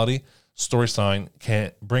augmented reality, StorySign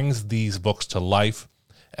brings these books to life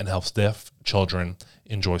and helps deaf children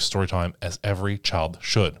enjoy story time as every child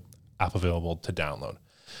should. App available to download.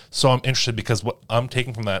 So I'm interested because what I'm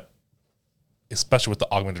taking from that, especially with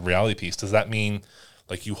the augmented reality piece, does that mean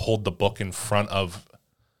like you hold the book in front of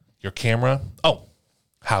your camera? Oh,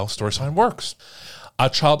 how StorySign works. A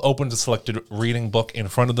child opens a selected reading book in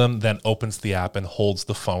front of them, then opens the app and holds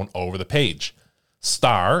the phone over the page.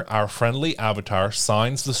 Star, our friendly avatar,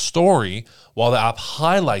 signs the story while the app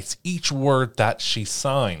highlights each word that she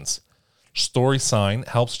signs. StorySign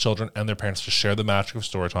helps children and their parents to share the magic of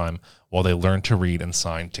storytime while they learn to read and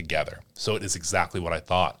sign together. So it is exactly what I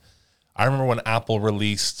thought. I remember when Apple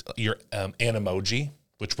released your Animoji,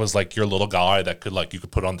 which was like your little guy that could you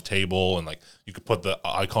could put on the table and like you could put the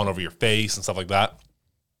icon over your face and stuff like that.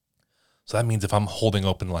 So that means if I'm holding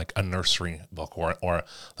open like a nursery book or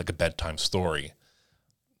like a bedtime story,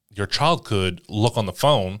 your child could look on the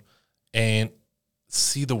phone and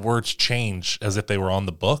see the words change as if they were on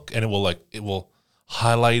the book, and it will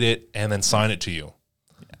highlight it and then sign it to you.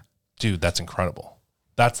 Yeah. Dude, that's incredible.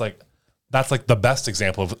 That's like the best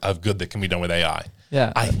example of good that can be done with AI.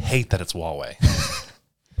 Yeah. I hate that it's Huawei.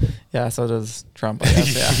 Yeah, so does Trump, I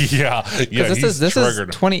guess. Yeah. This is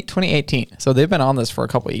 2018. So they've been on this for a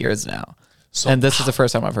couple of years now. So, and this is the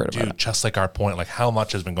first time I've heard about it. Just like our point, like how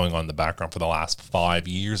much has been going on in the background for the last 5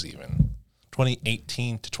 years even.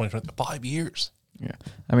 2018 to 2020, 5 years. Yeah.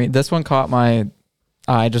 I mean, this one caught my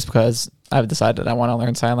eye just because I've decided I want to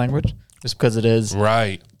learn sign language, just because it is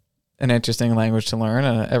right an interesting language to learn.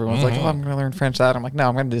 And everyone's like, oh, I'm going to learn French that. I'm like, no,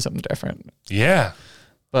 I'm going to do something different. Yeah.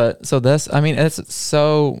 But so this, I mean, it's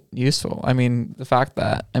so useful. I mean, the fact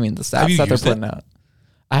that, the stats that they're putting out,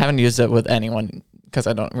 I haven't used it with anyone because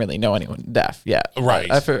I don't really know anyone deaf yet. Right.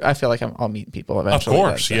 I feel like I'll meet people eventually. Of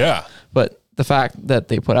course, yeah. But the fact that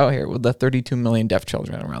they put out here with the 32 million deaf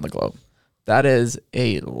children around the globe, that is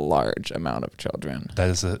a large amount of children. That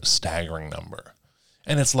is a staggering number.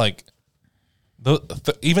 And it's like,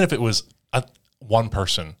 even if it was one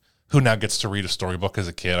person who now gets to read a storybook as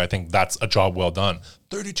a kid, I think that's a job well done.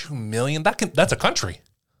 32 million, that's a country.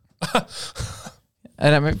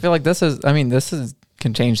 And I feel like this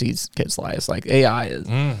can change these kids' lives. Like AI is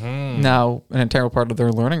now an integral part of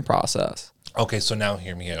their learning process. Okay, so now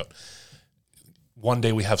hear me out. One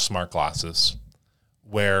day we have smart glasses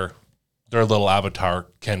where their little avatar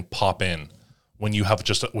can pop in when you're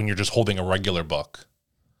just holding a regular book,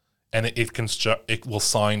 and it will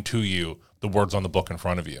sign to you the words on the book in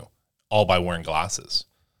front of you, all by wearing glasses.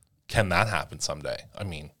 Can that happen someday? I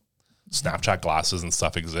mean, Snapchat glasses and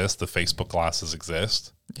stuff exist. The Facebook glasses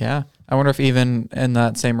exist. Yeah. I wonder if even in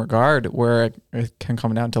that same regard, where it can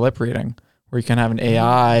come down to lip reading, where you can have an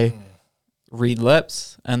AI read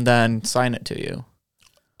lips and then sign it to you.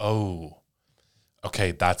 Oh,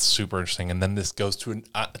 okay. That's super interesting. And then this goes to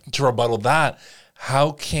rebuttal that.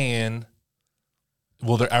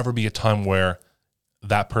 Will there ever be a time where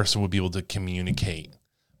that person would be able to communicate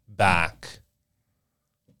back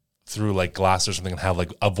through like glasses or something and have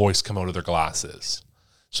like a voice come out of their glasses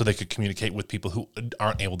so they could communicate with people who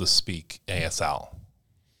aren't able to speak ASL?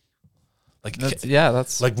 Like,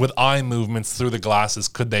 that's like with eye movements through the glasses,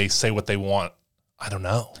 could they say what they want? I don't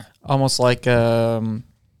know. almost like Stephen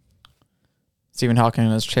Hawking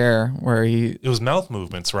in his chair, where it was mouth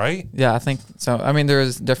movements, right? Yeah, I think so. I mean,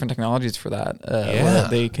 there's different technologies for that. Where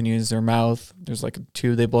they can use their mouth. There's like a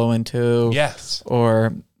tube they blow into. Yes.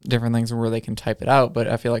 Or different things where they can type it out. But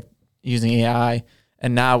I feel like using AI,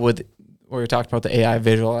 and now with where we talked about the AI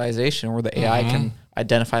visualization, where the AI can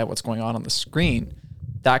identify what's going on the screen,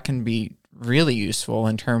 that can be really useful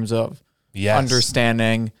in terms of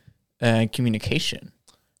understanding and communication.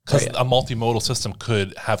 Because a multimodal system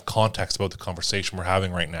could have context about the conversation we're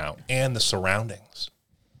having right now and the surroundings.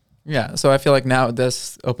 Yeah, so I feel like now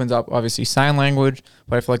this opens up, obviously, sign language,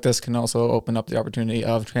 but I feel like this can also open up the opportunity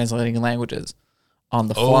of translating languages on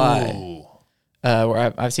the fly.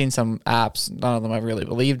 Where I've seen some apps, none of them I've really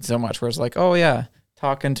believed so much, where it's like, oh yeah,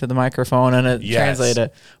 talk into the microphone and it translate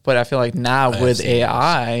it. But I feel like now with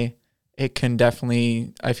AI, it can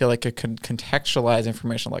definitely, I feel like it can contextualize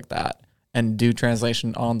information like that and do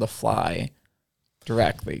translation on the fly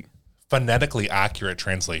directly. Phonetically accurate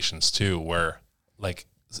translations too, where like,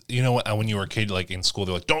 you know, when you were a kid, like in school,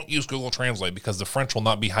 they're like, don't use Google Translate because the French will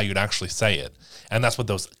not be how you'd actually say it. And that's what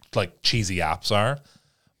those like cheesy apps are.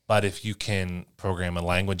 But if you can program a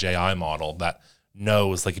language AI model that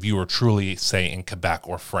knows, like if you were truly, say, in Quebec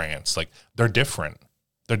or France, like they're different.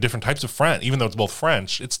 They're different types of French. Even though it's both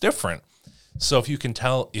French, it's different. So if you can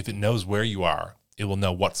tell, if it knows where you are, it will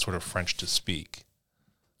know what sort of French to speak.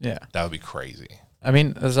 Yeah. That would be crazy. I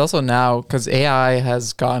mean, there's also now, because AI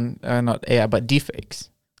has gone, not AI, but deepfakes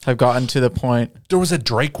have gotten to the point. There was a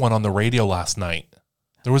Drake one on the radio last night.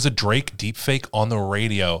 There was a Drake deepfake on the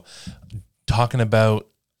radio talking about,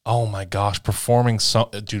 oh my gosh, performing some,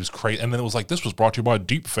 dude, was crazy. And then it was like, this was brought to you by a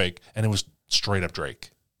deepfake. And it was straight up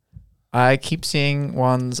Drake. I keep seeing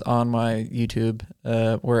ones on my YouTube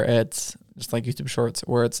where it's just like YouTube Shorts,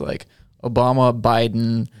 where it's like Obama,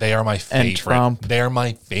 Biden, they are my favorite. And Trump. They are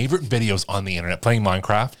my favorite videos on the internet, playing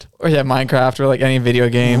Minecraft. Or Minecraft, or like any video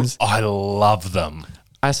games. I love them.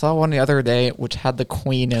 I saw one the other day which had the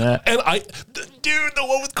Queen in it. And the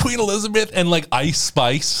one with Queen Elizabeth and like Ice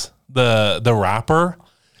Spice, the rapper,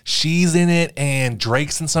 she's in it, and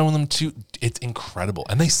Drake's in some of them too. It's incredible.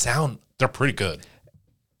 And they're pretty good.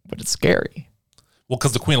 But it's scary. Well,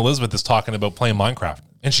 because the Queen Elizabeth is talking about playing Minecraft,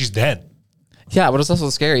 and she's dead. Yeah, but it's also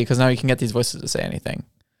scary because now you can get these voices to say anything.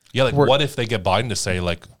 Yeah, like what if they get Biden to say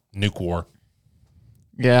like nuke war?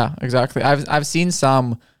 Yeah, exactly. I've seen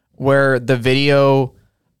some where the video,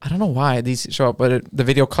 I don't know why these show up, but the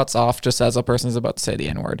video cuts off just as a person is about to say the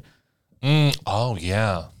N-word. Oh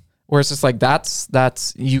yeah. Where it's just like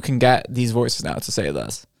that's you can get these voices now to say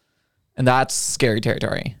this, and that's scary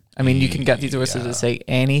territory. I mean, you can get these voices to say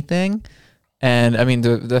anything, and I mean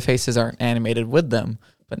the faces aren't animated with them.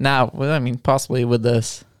 But now, I mean, possibly with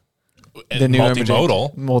this, the new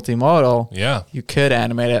multimodal, yeah, you could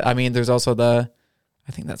animate it. I mean, there's also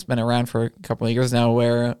I think that's been around for a couple of years now,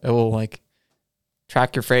 where it will like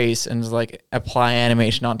track your face and just like apply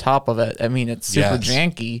animation on top of it. I mean, it's super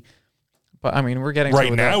janky, but I mean, we're getting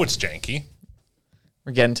right now. It's janky.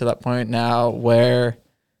 We're getting to that point now where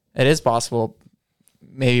it is possible,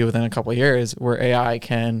 maybe within a couple of years, where AI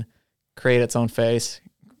can create its own face,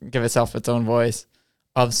 give itself its own voice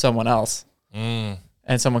of someone else. And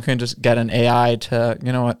someone can just get an AI to,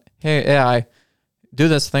 you know what, hey, AI, do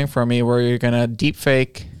this thing for me where you're going to deep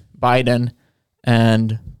fake Biden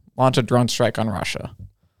and launch a drone strike on Russia.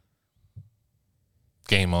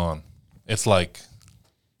 Game on. It's like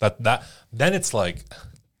that then it's like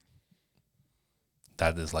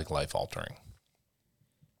that is like life altering.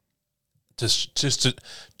 Just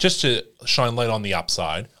to shine light on the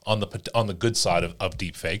upside, on the good side of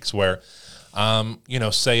deep fakes, where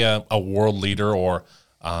say a world leader or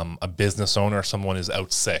a business owner, someone is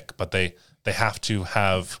out sick, but they have to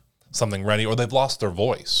have something ready, or they've lost their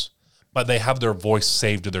voice, but they have their voice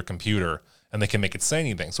saved to their computer and they can make it say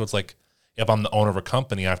anything. So it's like, if I'm the owner of a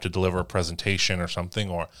company, I have to deliver a presentation or something,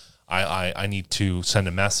 or I need to send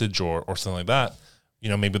a message or something like that.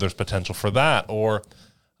 Maybe there's potential for that, or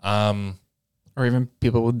even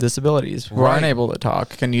people with disabilities who aren't able to talk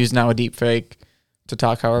can use now a deep fake to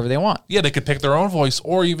talk however they want. Yeah, they could pick their own voice,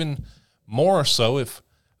 or even more so if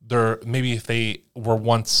they were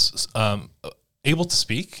once able to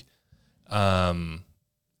speak, and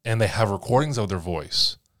they have recordings of their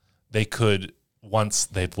voice, they could, once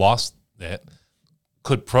they've lost it,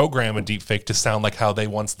 could program a deep fake to sound like how they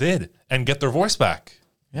once did and get their voice back.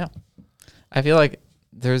 Yeah. I feel like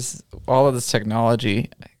there's all of this technology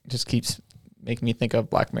just keeps making me think of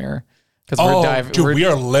Black Mirror. We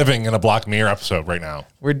are living in a Black Mirror episode right now.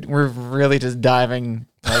 We're really just diving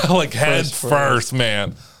like head first,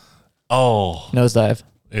 man. Oh, nosedive.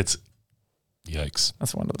 It's yikes.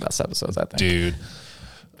 That's one of the best episodes, I think. Dude.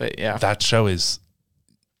 But yeah. That show was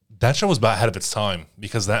ahead of its time,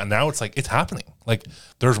 because now it's like, it's happening. Like,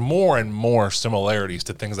 there's more and more similarities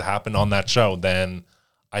to things that happened on that show than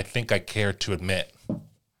I think I care to admit.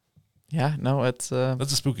 Yeah, no, it's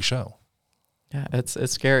that's a spooky show. Yeah, it's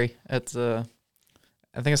scary. I think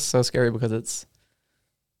it's so scary because it's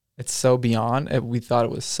so beyond. We thought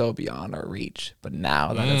it was so beyond our reach, but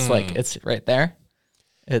now that it's like, it's right there.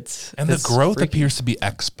 The growth appears to be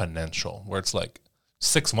exponential, where it's like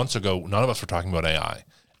 6 months ago, none of us were talking about AI,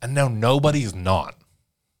 and now nobody's not.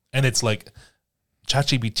 And it's like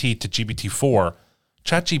ChatGPT to GPT-4.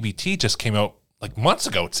 ChatGPT just came out like months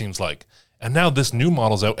ago, it seems like. And now this new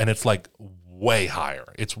model's out, and it's like way higher.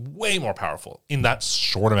 It's way more powerful in that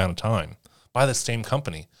short amount of time by the same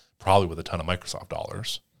company, probably with a ton of Microsoft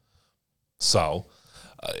dollars. So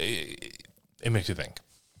it makes you think.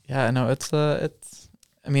 Yeah, no, that's the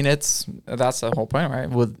whole point, right?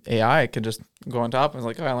 With AI, it can just go on top and it's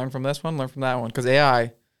like, I learned from this one, learn from that one. Because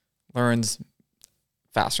AI learns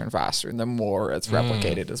faster and faster, and the more it's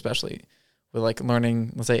replicated, especially with like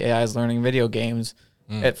learning, let's say AI is learning video games,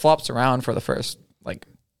 it flops around for the first like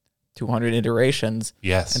 200 iterations.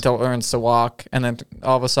 Yes. Until it learns to walk. And then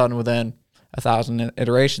all of a sudden within 1,000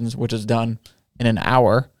 iterations, which is done in an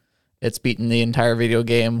hour, it's beaten the entire video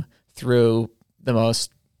game through the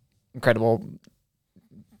most incredible,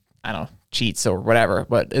 I don't know, cheats or whatever,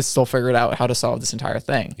 but it's still figured out how to solve this entire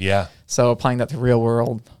thing. Yeah. So applying that to real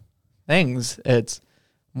world things, it's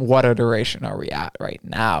what iteration are we at right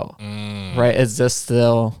now? Right? Is this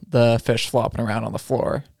still the fish flopping around on the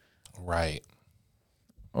floor? Right.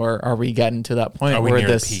 Or are we getting to that point where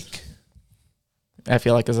this peak? I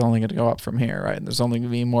feel like is only going to go up from here, right? There's only going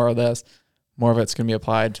to be more of this. More of it's going to be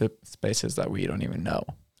applied to spaces that we don't even know.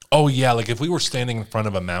 Oh, yeah. Like if we were standing in front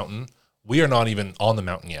of a mountain, we are not even on the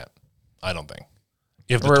mountain yet, I don't think.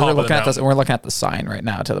 If we're looking at the sign right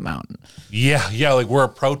now to the mountain. Yeah. Like we're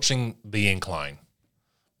approaching the incline.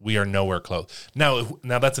 We are nowhere close. Now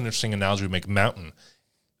that's an interesting analogy we make. Mountain.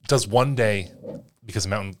 Does one day, because the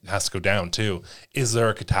mountain has to go down too, is there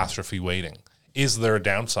a catastrophe waiting? Is there a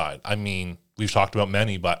downside? I mean, we've talked about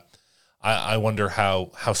many, but I wonder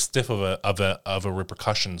how stiff of a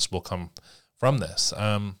repercussions will come from this.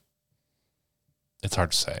 It's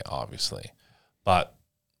hard to say, obviously, but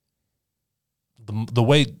the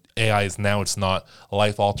way AI is now, it's not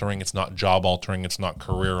life altering, it's not job altering, it's not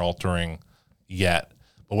career altering yet.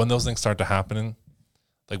 But when those things start to happen,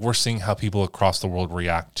 like we're seeing how people across the world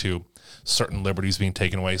react to certain liberties being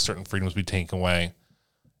taken away, certain freedoms being taken away.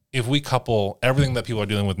 If we couple everything that people are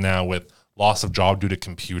dealing with now with loss of job due to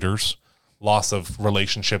computers, loss of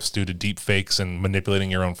relationships due to deep fakes and manipulating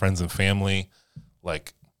your own friends and family,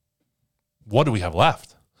 like what do we have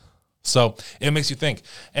left? So it makes you think.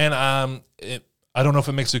 And I don't know if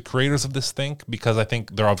it makes the creators of this think, because I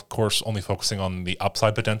think they're, of course, only focusing on the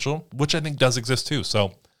upside potential, which I think does exist too.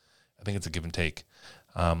 So I think it's a give and take.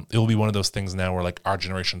 It will be one of those things now where like our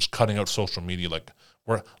generation's cutting out social media. Like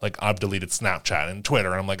I've deleted Snapchat and Twitter,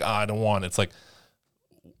 and I'm like, I don't want it. It's like,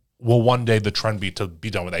 will one day the trend be to be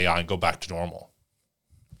done with AI and go back to normal?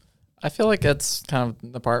 I feel like it's kind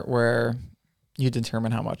of the part where you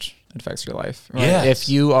determine how much it affects your life. Right? Yes. If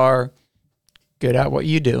you are good at what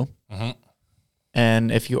you do,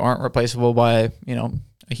 and if you aren't replaceable by,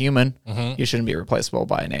 a human, you shouldn't be replaceable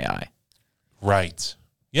by an AI. Right.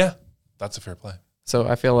 Yeah, that's a fair play. So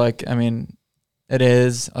I feel like, it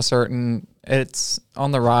is it's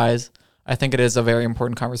on the rise. I think it is a very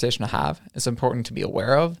important conversation to have. It's important to be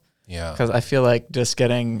aware of. Yeah. Because I feel like just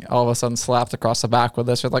getting all of a sudden slapped across the back with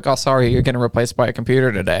this, or like, oh, sorry, you're getting replaced by a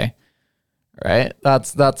computer today, right?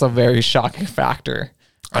 That's a very shocking factor.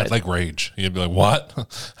 Right? I'd like rage. You'd be like,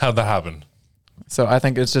 what? How'd that happen? So I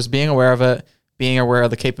think it's just being aware of it, being aware of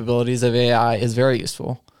the capabilities of AI is very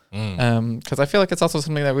useful. Because I feel like it's also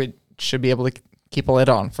something that we should be able to keep a lid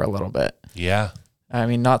on for a little bit. Yeah. I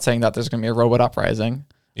mean, not saying that there's going to be a robot uprising,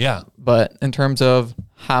 Yeah. but in terms of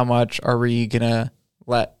how much are we going to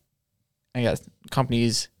let, I guess,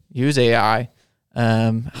 companies use AI,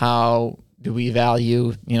 how do we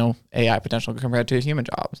value, AI potential compared to human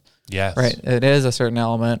jobs? Yes. Right. It is a certain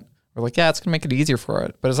element. We're like, yeah, it's going to make it easier for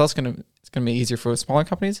it, but it's also going to be easier for smaller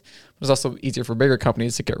companies, but it's also easier for bigger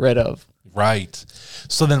companies to get rid of. Right.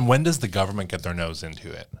 So then when does the government get their nose into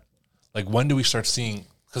it? Like, when do we start seeing,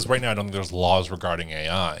 because right now I don't think there's laws regarding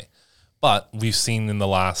AI, but we've seen in the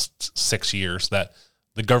last 6 years that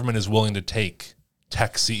the government is willing to take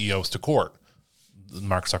tech CEOs to court.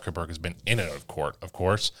 Mark Zuckerberg has been in and out of court, of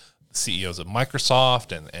course, the CEOs of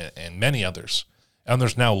Microsoft and many others. And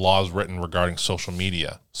there's now laws written regarding social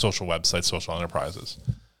media, social websites, social enterprises.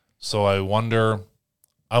 So I wonder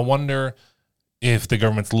if the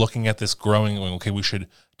government's looking at this growing, going, okay, we should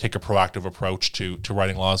take a proactive approach to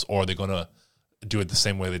writing laws, or are they going to do it the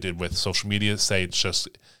same way they did with social media, say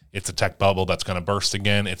it's a tech bubble that's going to burst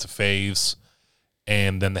again, it's a phase,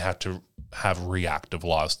 and then they have to have reactive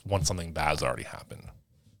laws once something bad's already happened.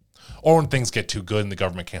 Or when things get too good and the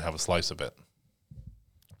government can't have a slice of it.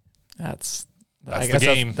 That's the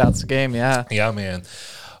game. That's the game, yeah. Yeah, man.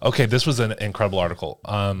 Okay, this was an incredible article.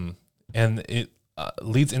 And it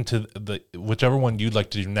leads into the whichever one you'd like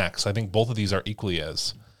to do next. I think both of these are equally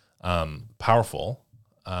as powerful.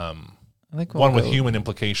 I think one with human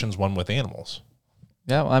implications, one with animals.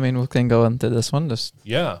 Yeah, well, I mean, we can go into this one just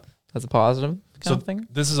as a positive kind of thing.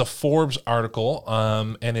 This is a Forbes article,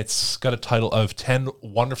 and it's got a title of 10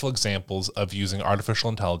 wonderful examples of using artificial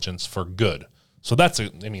intelligence for good. So that's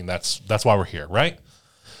why we're here, right?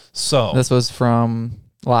 So this was from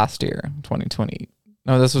last year, 2020.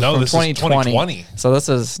 No, this was from 2020. So this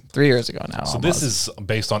is 3 years ago now. So this is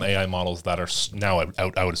based on AI models that are now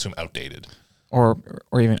out, I would assume, outdated. Or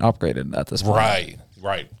even upgraded at this point.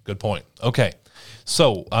 Right. Good point. Okay.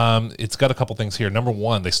 So it's got a couple things here. Number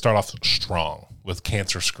one, they start off strong with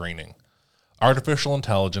cancer screening. Artificial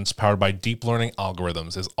intelligence powered by deep learning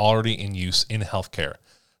algorithms is already in use in healthcare.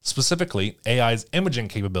 Specifically, AI's imaging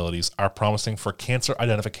capabilities are promising for cancer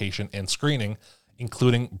identification and screening,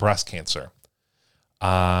 including breast cancer.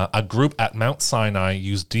 A group at Mount Sinai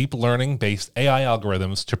used deep learning-based AI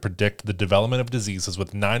algorithms to predict the development of diseases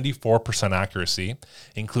with 94% accuracy,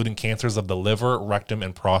 including cancers of the liver, rectum,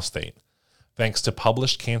 and prostate. Thanks to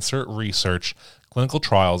published cancer research, clinical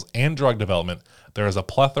trials, and drug development, there is a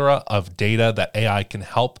plethora of data that AI can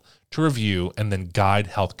help to review and then guide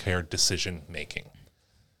healthcare decision-making.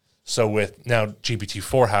 So with now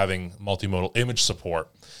GPT-4 having multimodal image support,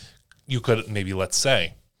 you could maybe, let's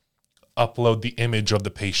say, upload the image of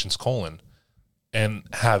the patient's colon and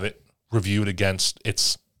have it reviewed against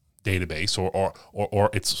its database or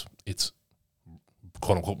its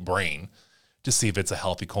quote unquote brain to see if it's a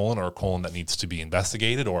healthy colon or a colon that needs to be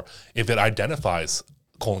investigated, or if it identifies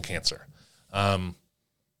colon cancer. Yeah,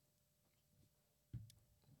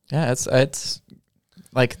 it's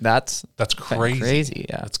like that's crazy.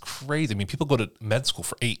 Yeah, that's crazy. I mean, people go to med school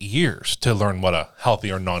for 8 years to learn what a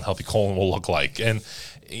healthy or non-healthy colon will look like, and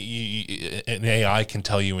an AI can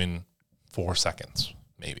tell you in 4 seconds,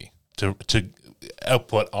 maybe, to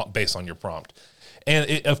output based on your prompt.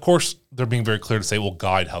 And of course, they're being very clear to say, "Will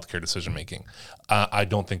guide healthcare decision making." I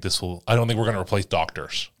don't think we're going to replace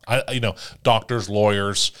doctors. Doctors,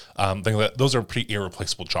 lawyers, things like that. Those are pretty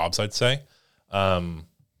irreplaceable jobs, I'd say.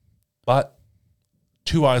 But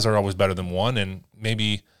 2 eyes are always better than one, and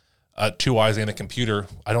maybe 2 eyes and a computer,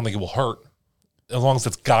 I don't think it will hurt, as long as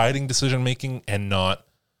it's guiding decision making and not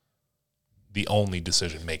the only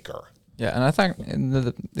decision maker. Yeah, and I think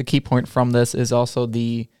the key point from this is also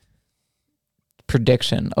the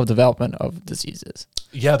prediction of development of diseases.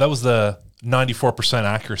 Yeah, that was the 94%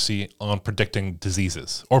 accuracy on predicting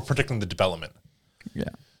diseases or predicting the development. Yeah.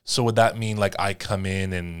 So would that mean like I come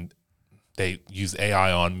in and they use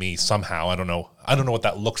AI on me somehow? I don't know what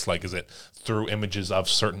that looks like. Is it through images of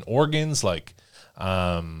certain organs? Like,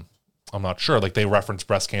 I'm not sure. Like they reference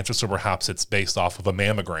breast cancer, so perhaps it's based off of a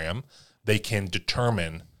mammogram. They can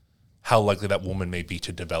determine how likely that woman may be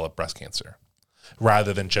to develop breast cancer,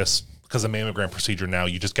 rather than just because a mammogram procedure now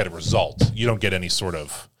you just get a result. You don't get any sort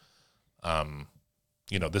of,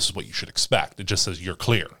 this is what you should expect. It just says you're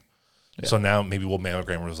clear. So now maybe will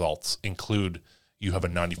mammogram results include you have a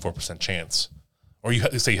 94% chance, or you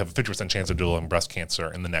say you have a 50% chance of developing breast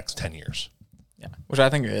cancer in the next 10 years. Yeah, which I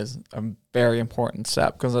think is a very important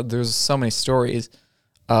step, because there's so many stories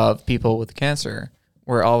of people with cancer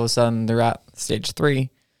where all of a sudden they're at stage 3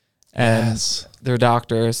 and their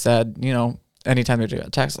doctor said, you know, anytime they do a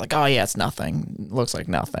text, like, oh yeah, it's nothing, looks like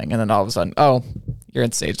nothing. And then all of a sudden, oh, you're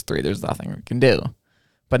in stage 3, there's nothing we can do.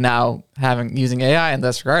 But now using AI in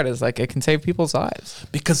this regard is like, it can save people's lives.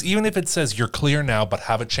 Because even if it says you're clear now, but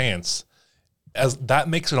have a chance, as that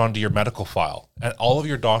makes it onto your medical file, and all of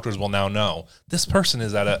your doctors will now know this person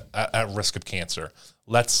is at risk of cancer.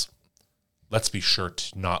 Let's be sure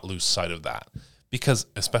to not lose sight of that, because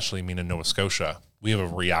especially in Nova Scotia, we have a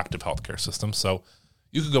reactive healthcare system. So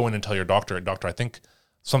you could go in and tell your doctor, I think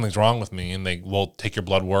something's wrong with me, and they will take your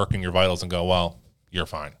blood work and your vitals and go, well, you're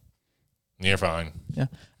fine. You're fine. Yeah.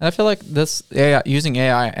 And I feel like this AI, using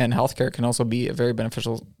AI in healthcare can also be a very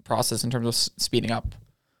beneficial process in terms of speeding up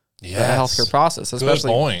the healthcare process, especially,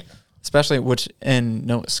 good point. Especially which in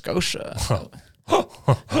Nova Scotia,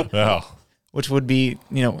 Yeah. which would be,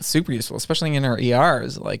 you know, super useful, especially in our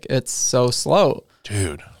ERs. Like, it's so slow.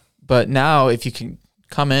 Dude. But now if you can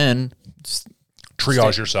come in,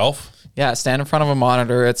 Triage yourself. Yeah, stand in front of a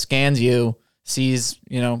monitor, it scans you, sees,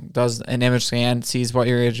 you know, does an image scan, sees what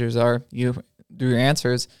your issues are, you do your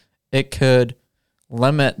answers. It could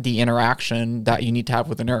limit the interaction that you need to have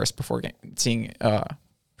with a nurse before seeing a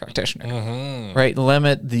practitioner, right?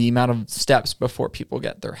 Limit the amount of steps before people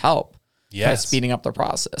get their help by speeding up the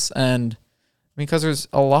process. And because there's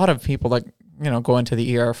a lot of people that, you know, go into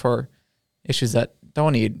the ER for issues that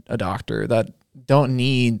don't need a doctor, that don't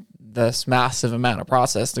need this massive amount of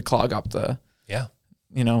process to clog up the,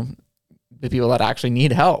 you know, the people that actually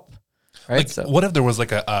need help, right? Like, so what if there was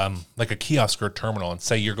like a kiosk or a terminal, and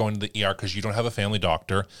say you're going to the ER because you don't have a family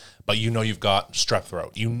doctor, but you know you've got strep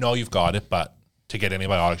throat. You know you've got it, but to get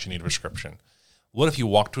antibiotics, you need a prescription. What if you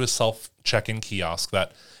walk to a self-check-in kiosk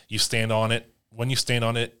that you stand on it? When you stand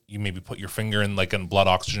on it, you maybe put your finger in like a blood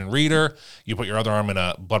oxygen reader, you put your other arm in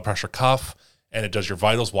a blood pressure cuff, and it does your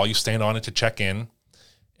vitals while you stand on it to check in,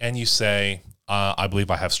 and you say, I believe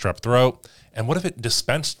I have strep throat. And what if it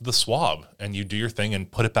dispensed the swab and you do your thing and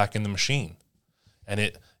put it back in the machine? And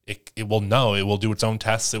it will know, it will do its own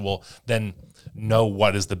tests. It will then know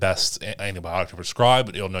what is the best antibiotic to prescribe.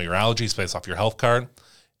 It'll know your allergies based off your health card,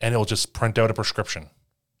 and it'll just print out a prescription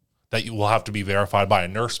that you will have to be verified by a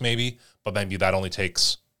nurse maybe, but maybe that only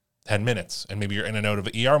takes 10 minutes, and maybe you're in and out of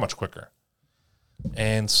an ER much quicker.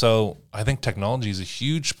 And so I think technology is a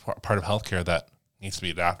huge part of healthcare that needs to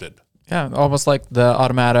be adapted. yeah, almost like the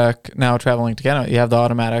automatic, now traveling to Canada, you have the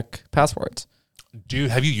automatic passports.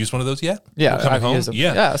 Dude, have you used one of those yet? Yeah, Coming home? used them.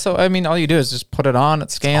 Yeah. Yeah, so I mean, all you do is just put it on,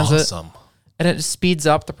 it scans it, Awesome. and it just speeds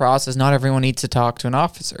up the process. Not everyone needs to talk to an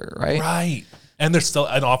officer, right? Right. And there's still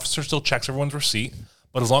an officer still checks everyone's receipt,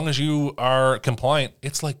 but as long as you are compliant,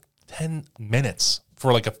 it's like 10 minutes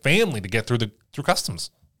for like a family to get through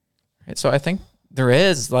customs. Right, so I think there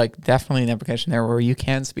is like definitely an implication there where you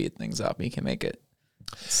can speed things up. You can make it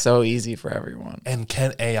so easy for everyone. And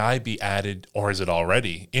can AI be added, or is it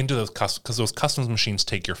already, into those because those customs machines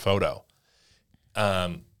take your photo?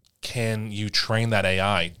 Can you train that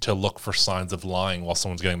AI to look for signs of lying while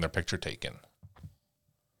someone's getting their picture taken?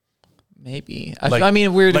 Maybe. Like- I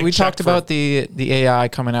mean, we like check talked for- about the AI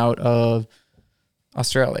coming out of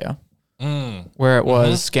Australia, where it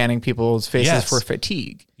was scanning people's faces Yes. for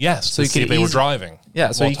fatigue. Yes, So to you see could if they were easy- driving.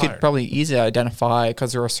 Yeah, so while you could tired. probably easily identify,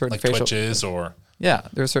 because there are certain like facial twitches or Yeah,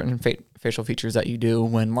 there are certain facial features that you do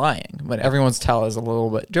when lying, but everyone's tell is a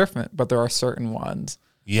little bit different. But there are certain ones.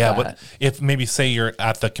 yeah. that- But if maybe say you're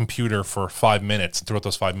at the computer for 5 minutes, throughout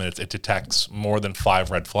those 5 minutes, it detects more than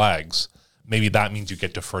 5 red flags. Maybe that means you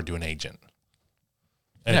get deferred to an agent.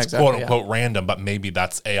 And Yeah, it's exactly, quote unquote random, but maybe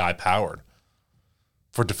that's AI powered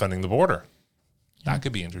for defending the border. That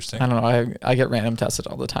could be interesting. I don't know. I get random tested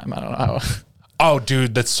all the time. I don't know. Oh,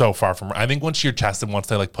 dude, that's so far from. I think once you're tested, once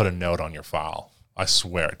they like put a note on your file, I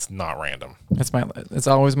swear it's not random. It's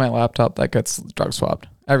always my laptop that gets drug swabbed.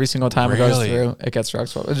 Every single time it goes Really? through, it gets drug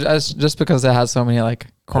swabbed. It's just because it has so many like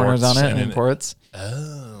corners Ports on it and and it- ports.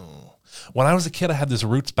 Oh, when I was a kid, I had this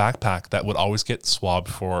Roots backpack that would always get swabbed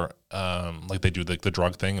for, like they do the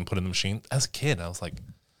drug thing and put in the machine. As a kid, I was like,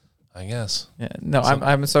 I guess. Yeah, no,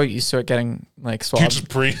 I'm so used to it getting like You swabbed. just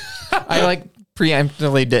pre. I like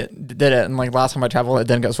preemptively did it, and like last time I traveled, it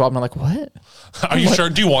didn't get swabbed. And I'm like, what? Are you sure?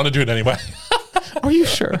 Do you want to do it anyway? Are you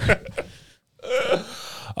sure?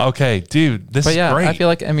 Okay, dude, this But is yeah, great. I feel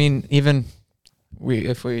like, I mean, even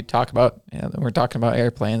if we talk about, we're talking about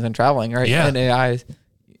airplanes and traveling, right? Yeah. And AI,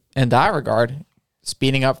 in that regard,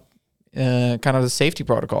 speeding up kind of the safety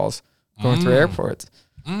protocols going through airports.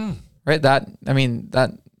 Right?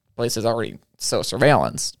 That place is already so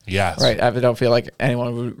surveillance. Yes. Right. I don't feel like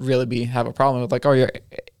anyone would really have a problem with like, oh, your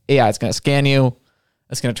AI is going to scan you.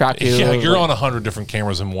 It's going to track you. Yeah, you're like, on 100 different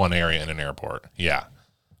cameras in one area in an airport. Yeah.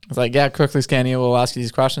 It's like, yeah, quickly scan you. We'll ask you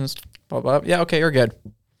these questions. Blah, blah. Yeah, okay, you're good.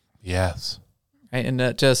 Yes. Right. And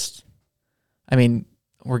it just, I mean,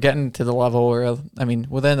 we're getting to the level where, I mean,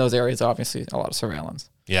 within those areas, obviously, a lot of surveillance.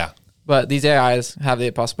 Yeah. But these AIs have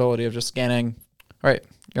the possibility of just scanning, right,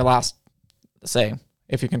 your last, say,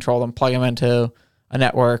 if you control them, plug them into a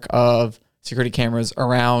network of security cameras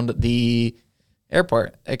around the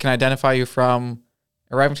airport. It can identify you from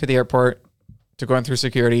arriving to the airport to going through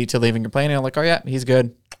security to leaving your plane. And like, oh, yeah, he's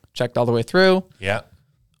good. Checked all the way through. Yeah.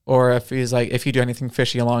 Or if he's like, if you do anything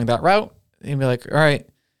fishy along that route, he'd be like, all right,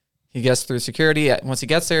 he gets through security. Once he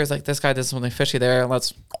gets there, he's like, this guy did something fishy there.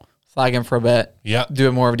 Let's flag him for a bit. Yeah. Do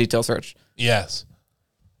a more of a detailed search. Yes.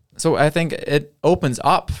 So I think it opens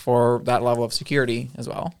up for that level of security as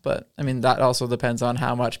well. But I mean, that also depends on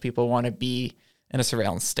how much people want to be in a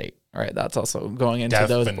surveillance state. All right. That's also going into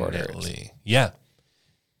those borders. Yeah.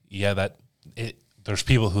 Yeah. There's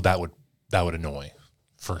people who that would annoy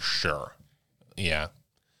for sure. Yeah.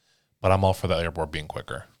 But I'm all for the airport being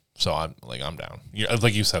quicker. So I'm down.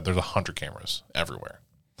 Like you said, there's 100 cameras everywhere.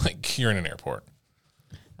 Like you're in an airport.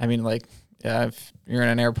 I mean, like, yeah, if you're in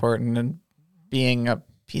an airport and then being a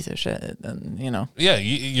piece of shit, then, you know. Yeah,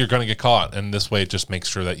 you're going to get caught. And this way it just makes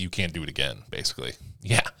sure that you can't do it again, basically.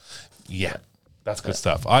 Yeah. Yeah. That's good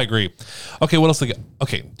stuff. I agree. Okay, what else they got?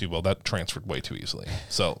 Okay, dude, well, that transferred way too easily.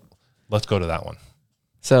 So let's go to that one.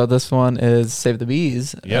 So this one is Save the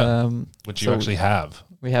Bees. Yeah, which you actually have.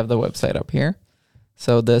 We have the website up here.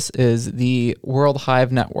 So this is the World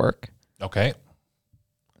Hive Network. Okay.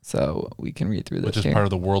 So we can read through this. Which is part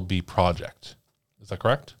of the World Bee Project. Is that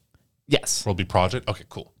correct? Yes. World Bee Project? Okay,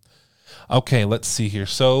 cool. Okay, let's see here.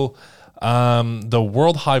 So the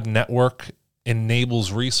World Hive Network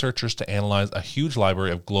enables researchers to analyze a huge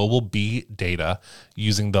library of global bee data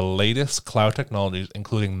using the latest cloud technologies,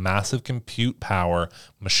 including massive compute power,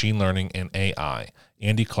 machine learning, and AI.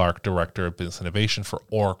 Andy Clark, Director of Business Innovation for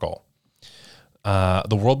Oracle.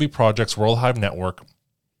 The World Bee Project's World Hive Network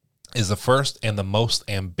is the first and the most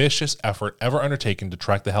ambitious effort ever undertaken to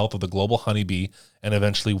track the health of the global honeybee and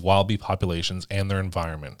eventually wild bee populations and their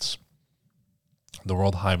environments. The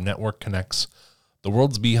World Hive Network connects the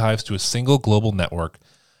world's beehives to a single global network,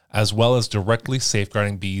 as well as directly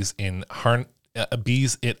safeguarding bees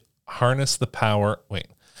it harnesses the power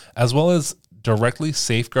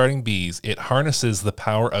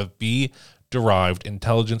of bee-derived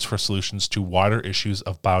intelligence for solutions to wider issues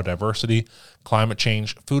of biodiversity, climate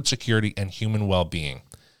change, food security, and human well-being.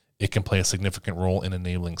 It can play a significant role in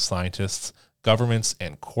enabling scientists, governments,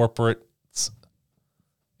 and corporates,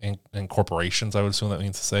 and corporations, I would assume that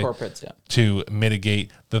means to say, corporates, yeah, to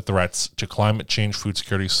mitigate the threats to climate change, food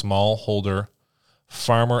security, smallholder,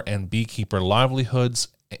 farmer, and beekeeper livelihoods,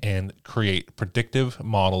 and create predictive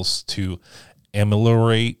models to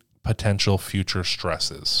ameliorate potential future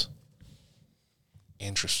stresses.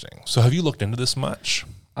 Interesting. So have you looked into this much?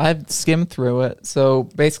 I've skimmed through it. So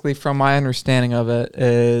basically, from my understanding of it,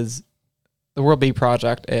 is the World Bee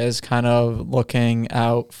Project is kind of looking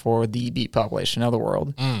out for the bee population of the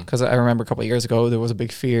world. Because I remember a couple of years ago, there was a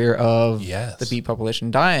big fear of the bee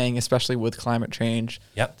population dying, especially with climate change.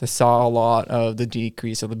 Yep. They saw a lot of the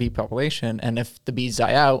decrease of the bee population. And if the bees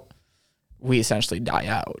die out, we essentially die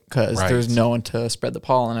out because there's no one to spread the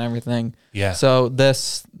pollen and everything. Yeah. So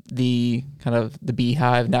the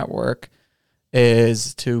Beehive Network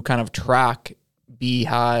is to kind of track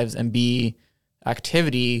beehives and bee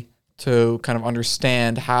activity to kind of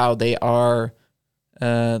understand how they are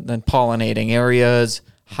then pollinating areas,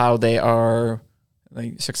 how they are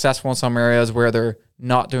successful in some areas where they're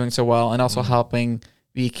not doing so well, and also helping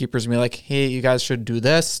beekeepers be like, hey, you guys should do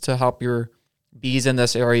this to help your bees in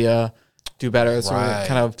this area do better. So we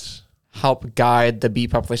kind of help guide the bee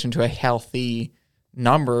population to a healthy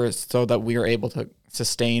number so that we are able to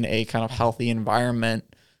sustain a kind of healthy environment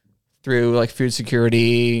through like food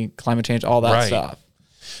security, climate change, all that stuff.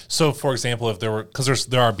 So, for example, if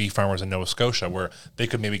there are bee farmers in Nova Scotia where they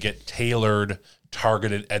could maybe get tailored,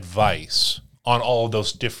 targeted advice on all of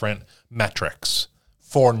those different metrics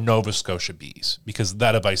for Nova Scotia bees, because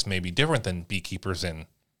that advice may be different than beekeepers in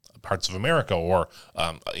parts of America or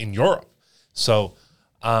in Europe. So,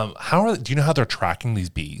 do you know how they're tracking these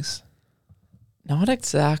bees? Not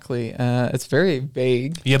exactly. It's very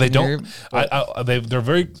vague. Yeah, they don't. They're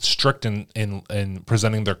very strict in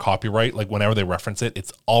presenting their copyright. Like whenever they reference it,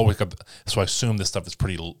 it's always. So I assume this stuff is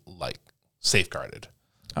pretty like safeguarded.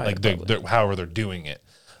 like they're however they're doing it.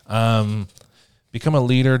 Become a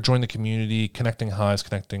leader, join the community, connecting hives,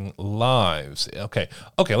 connecting lives. Okay,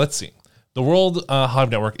 let's see. The World Hive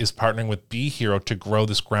Network is partnering with Bee Hero to grow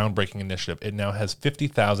this groundbreaking initiative. It now has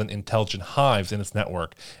 50,000 intelligent hives in its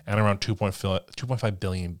network and around 2.5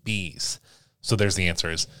 billion bees. So there's the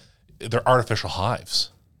answer: is they're artificial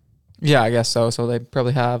hives. Yeah, I guess so. So they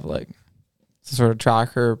probably have like some sort of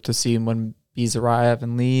tracker to see when bees arrive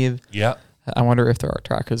and leave. Yeah. I wonder if there are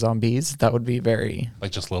trackers on bees. That would be very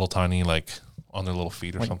like just little tiny, like on their little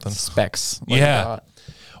feet or like something. Specs. Like Yeah.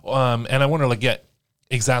 And I wonder, like,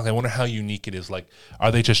 exactly. I wonder how unique it is. Like,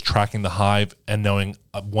 are they just tracking the hive and knowing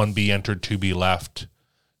 1 bee entered, 2 bee left,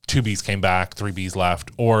 2 bees came back, 3 bees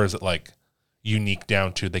left? Or is it like unique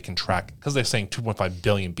down to they can track, because they're saying 2.5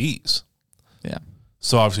 billion bees. Yeah.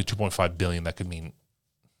 So obviously 2.5 billion, that could mean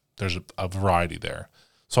there's a variety there.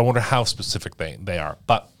 So I wonder how specific they are.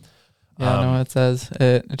 But yeah, no, it says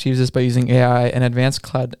it achieves this by using AI and advanced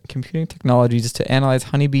cloud computing technologies to analyze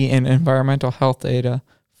honeybee and environmental health data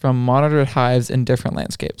from monitored hives in different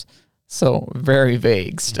landscapes. So very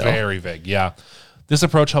vague still. Very vague, yeah. This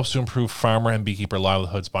approach helps to improve farmer and beekeeper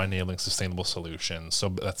livelihoods by enabling sustainable solutions. So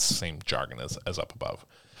that's the same jargon as up above.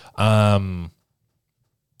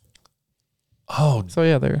 So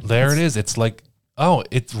yeah, there it is. It's like,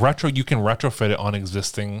 it's retro. You can retrofit it on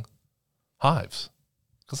existing hives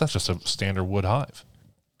because that's just a standard wood hive.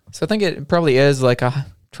 So I think it probably is like a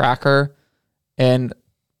tracker, and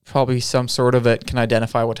probably some sort of it can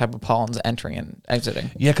identify what type of pollen's entering and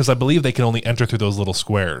exiting. Yeah, because I believe they can only enter through those little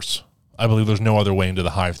squares. I believe there's no other way into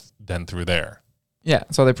the hive than through there. Yeah,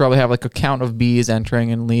 so they probably have like a count of bees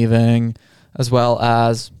entering and leaving, as well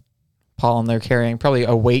as pollen they're carrying. Probably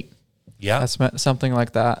a weight. Yeah, something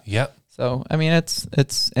like that. Yeah. So I mean,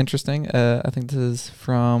 it's interesting. I think this is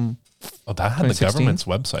from. Oh, that had the government's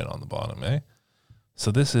website on the bottom, eh?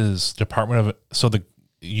 So this is the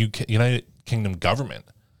UK, United Kingdom government.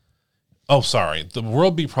 Oh, sorry. The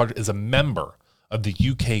World Bee Project is a member of the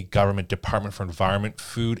UK Government Department for Environment,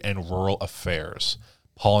 Food and Rural Affairs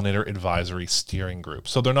Pollinator Advisory Steering Group.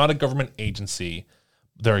 So they're not a government agency.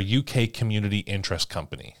 They're a UK community interest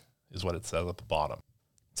company, is what it says at the bottom.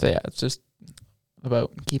 So yeah, it's just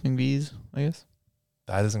about keeping bees, I guess.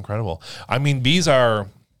 That is incredible. I mean, bees are,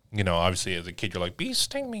 obviously as a kid, you're like, bees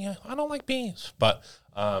sting me. I don't like bees. But,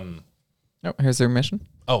 here's their mission.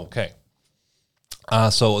 Oh, okay.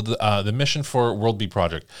 So the mission for World Bee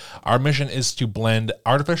Project, our mission is to blend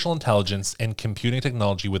artificial intelligence and computing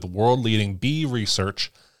technology with world-leading bee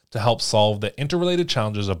research to help solve the interrelated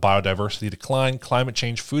challenges of biodiversity decline, climate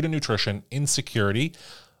change, food and nutrition insecurity,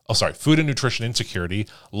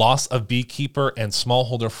 loss of beekeeper and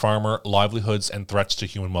smallholder farmer livelihoods, and threats to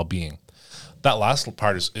human well-being. That last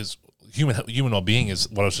part is human well-being is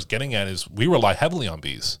what I was just getting at, is we rely heavily on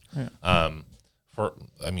bees. Yeah.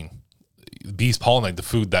 Bees pollinate the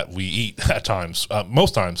food that we eat at times,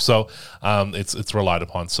 most times. So it's relied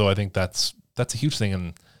upon. So I think that's a huge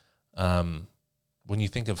thing. And when you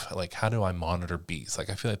think of like, how do I monitor bees? Like,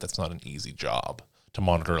 I feel like that's not an easy job to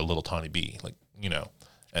monitor a little tiny bee,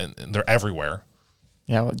 and they're everywhere.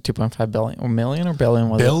 Yeah, 2.5 billion or million or billion?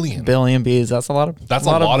 Was billion. It? Billion bees. That's a lot of. That's a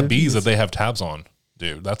lot of bees that they have tabs on,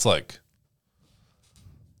 dude. That's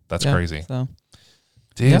crazy. So,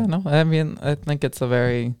 dude. Yeah, no, I mean, I think it's a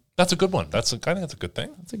very. That's a good one. I think that's a good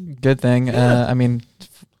thing. It's a good thing. Yeah. I mean,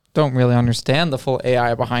 don't really understand the full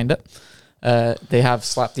AI behind it. They have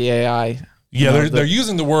slapped the AI. Yeah, they're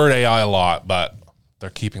using the word AI a lot, but they're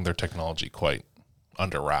keeping their technology quite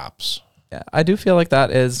under wraps. Yeah, I do feel like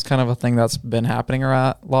that is kind of a thing that's been happening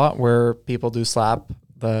a lot, where people do slap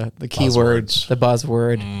the keyword, the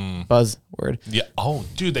buzzword. Yeah. Oh,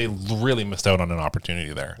 dude, they really missed out on an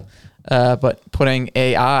opportunity there. But putting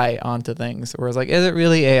AI onto things, where it's like, is it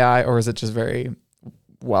really AI or is it just very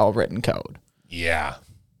well written code? Yeah,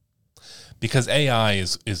 because AI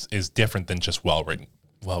is different than just well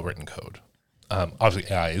written code. Obviously,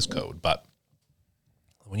 AI is code, but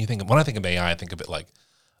when I think of AI, I think of it like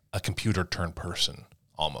a computer turned person,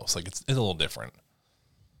 almost. Like it's a little different.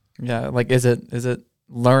 Yeah, like is it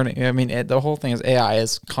learning? I mean, the whole thing is AI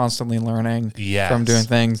is constantly learning from doing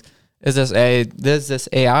things. Is this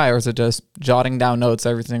AI, or is it just jotting down notes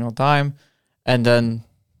every single time and then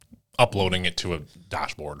uploading it to a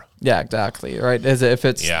dashboard? Yeah, exactly. Right? Is it, if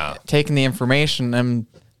it's taking the information and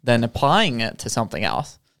then applying it to something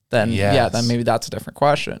else, then then maybe that's a different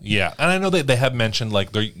question. Yeah, and I know they have mentioned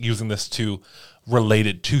like they're using this to relate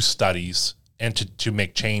it to studies and to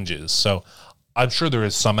make changes. So I'm sure there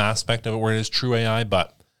is some aspect of it where it is true AI,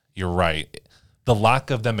 but you're right. The lack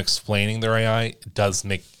of them explaining their AI does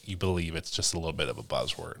make you believe it's just a little bit of a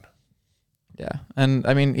buzzword. Yeah. And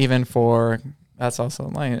I mean, even that's also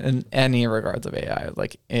like in any regards of AI,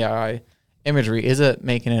 like AI imagery, is it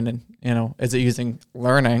making it, is it using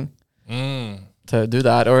learning to do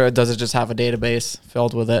that? Or does it just have a database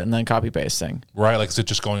filled with it and then copy pasting? Right. Like, is it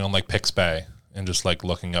just going on like Pixabay and just like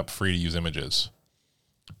looking up free to use images?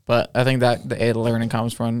 But I think that the learning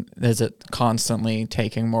comes from, is it constantly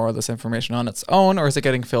taking more of this information on its own, or is it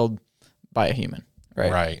getting filled by a human?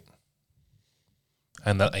 Right.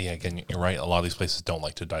 And that, again, you're right. A lot of these places don't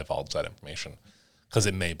like to divulge that information because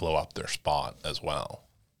it may blow up their spot as well.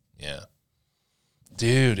 Yeah.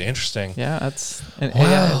 Dude, interesting. Yeah, that's an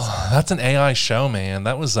That's an AI show, man.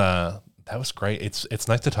 That was great. It's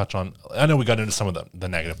nice to touch on. I know we got into some of the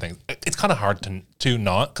negative things. It's kind of hard to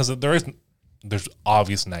not, because there's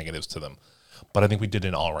obvious negatives to them. But I think we did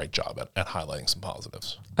an all right job at highlighting some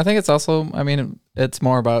positives. I think it's also, it's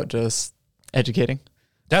more about just educating.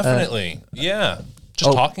 Definitely. Yeah.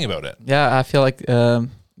 Just talking about it. Yeah, I feel like the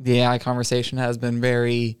AI conversation has been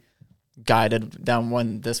very guided down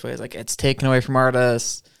one this way. It's like, it's taken away from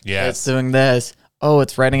artists. Yes. It's doing this. Oh,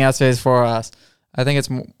 it's writing essays for us. I think it's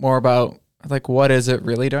more about, like, what is it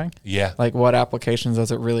really doing? Yeah. Like, what applications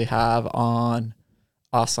does it really have on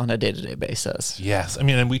us on a day-to-day basis? Yes.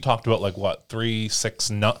 And we talked about, like, what, 3,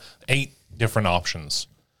 6, 8 different options.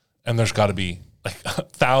 And there's got to be, like,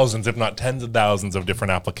 thousands, if not tens of thousands of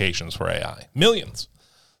different applications for AI. Millions.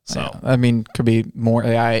 So, could be more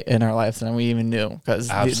AI in our lives than we even knew, because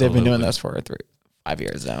they've been doing this for 5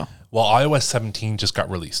 years now. Well, iOS 17 just got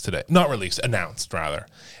released today. Not released, announced rather.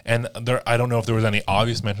 And I don't know if there was any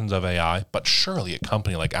obvious mentions of AI, but surely a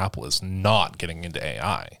company like Apple is not getting into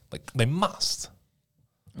AI. Like, they must.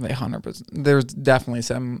 They 100%. There's definitely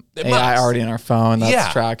some AI already in our phone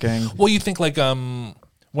that's tracking. Well, you think, like,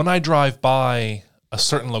 when I drive by a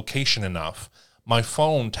certain location enough, my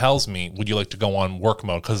phone tells me, would you like to go on work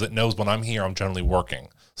mode? Because it knows when I'm here, I'm generally working.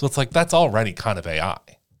 So it's like, that's already kind of AI.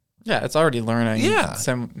 Yeah, it's already learning. Yeah.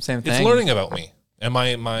 Same thing. It's learning about me and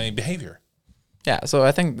my behavior. Yeah, so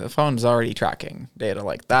I think the phone's already tracking data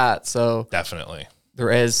like that. So definitely there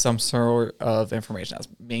is some sort of information that's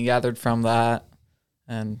being gathered from that.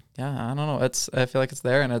 And yeah, I don't know. I feel like it's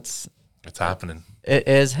there, and it's happening. It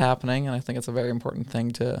is happening, and I think it's a very important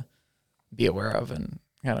thing to be aware of and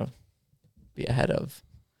kind of be ahead of.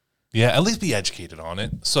 Yeah, at least be educated on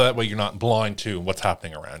it, so that way you're not blind to what's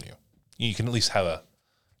happening around you. You can at least have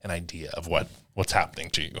an idea of what's happening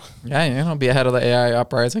to you. Yeah, be ahead of the AI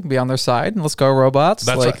uprising, be on their side, and let's go, robots.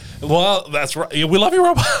 That's right. Well, that's right. We love you,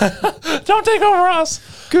 robot. Don't take over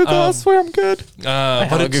us. Google, I swear I'm good. I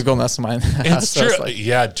have a Google Nest of mine. It's true.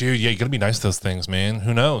 Yeah, dude. Yeah, you got to be nice to those things, man.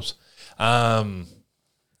 Who knows?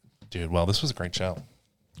 Dude, well, this was a great show.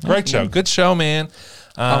 Great show. Good show, man.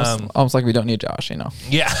 Almost like we don't need Josh,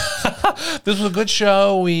 Yeah. This was a good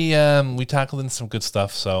show. We tackled in some good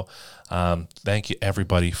stuff. So thank you,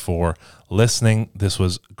 everybody, for listening. This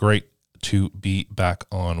was great to be back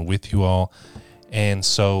on with you all. And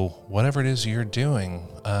so whatever it is you're doing,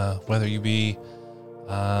 whether you be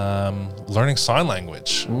learning sign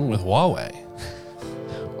language with Huawei,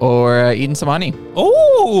 or eating some honey.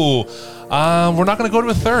 Oh, we're not going to go to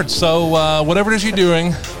a third. So whatever it is you're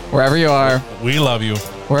doing, wherever you are, we love you.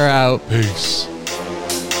 We're out. Peace.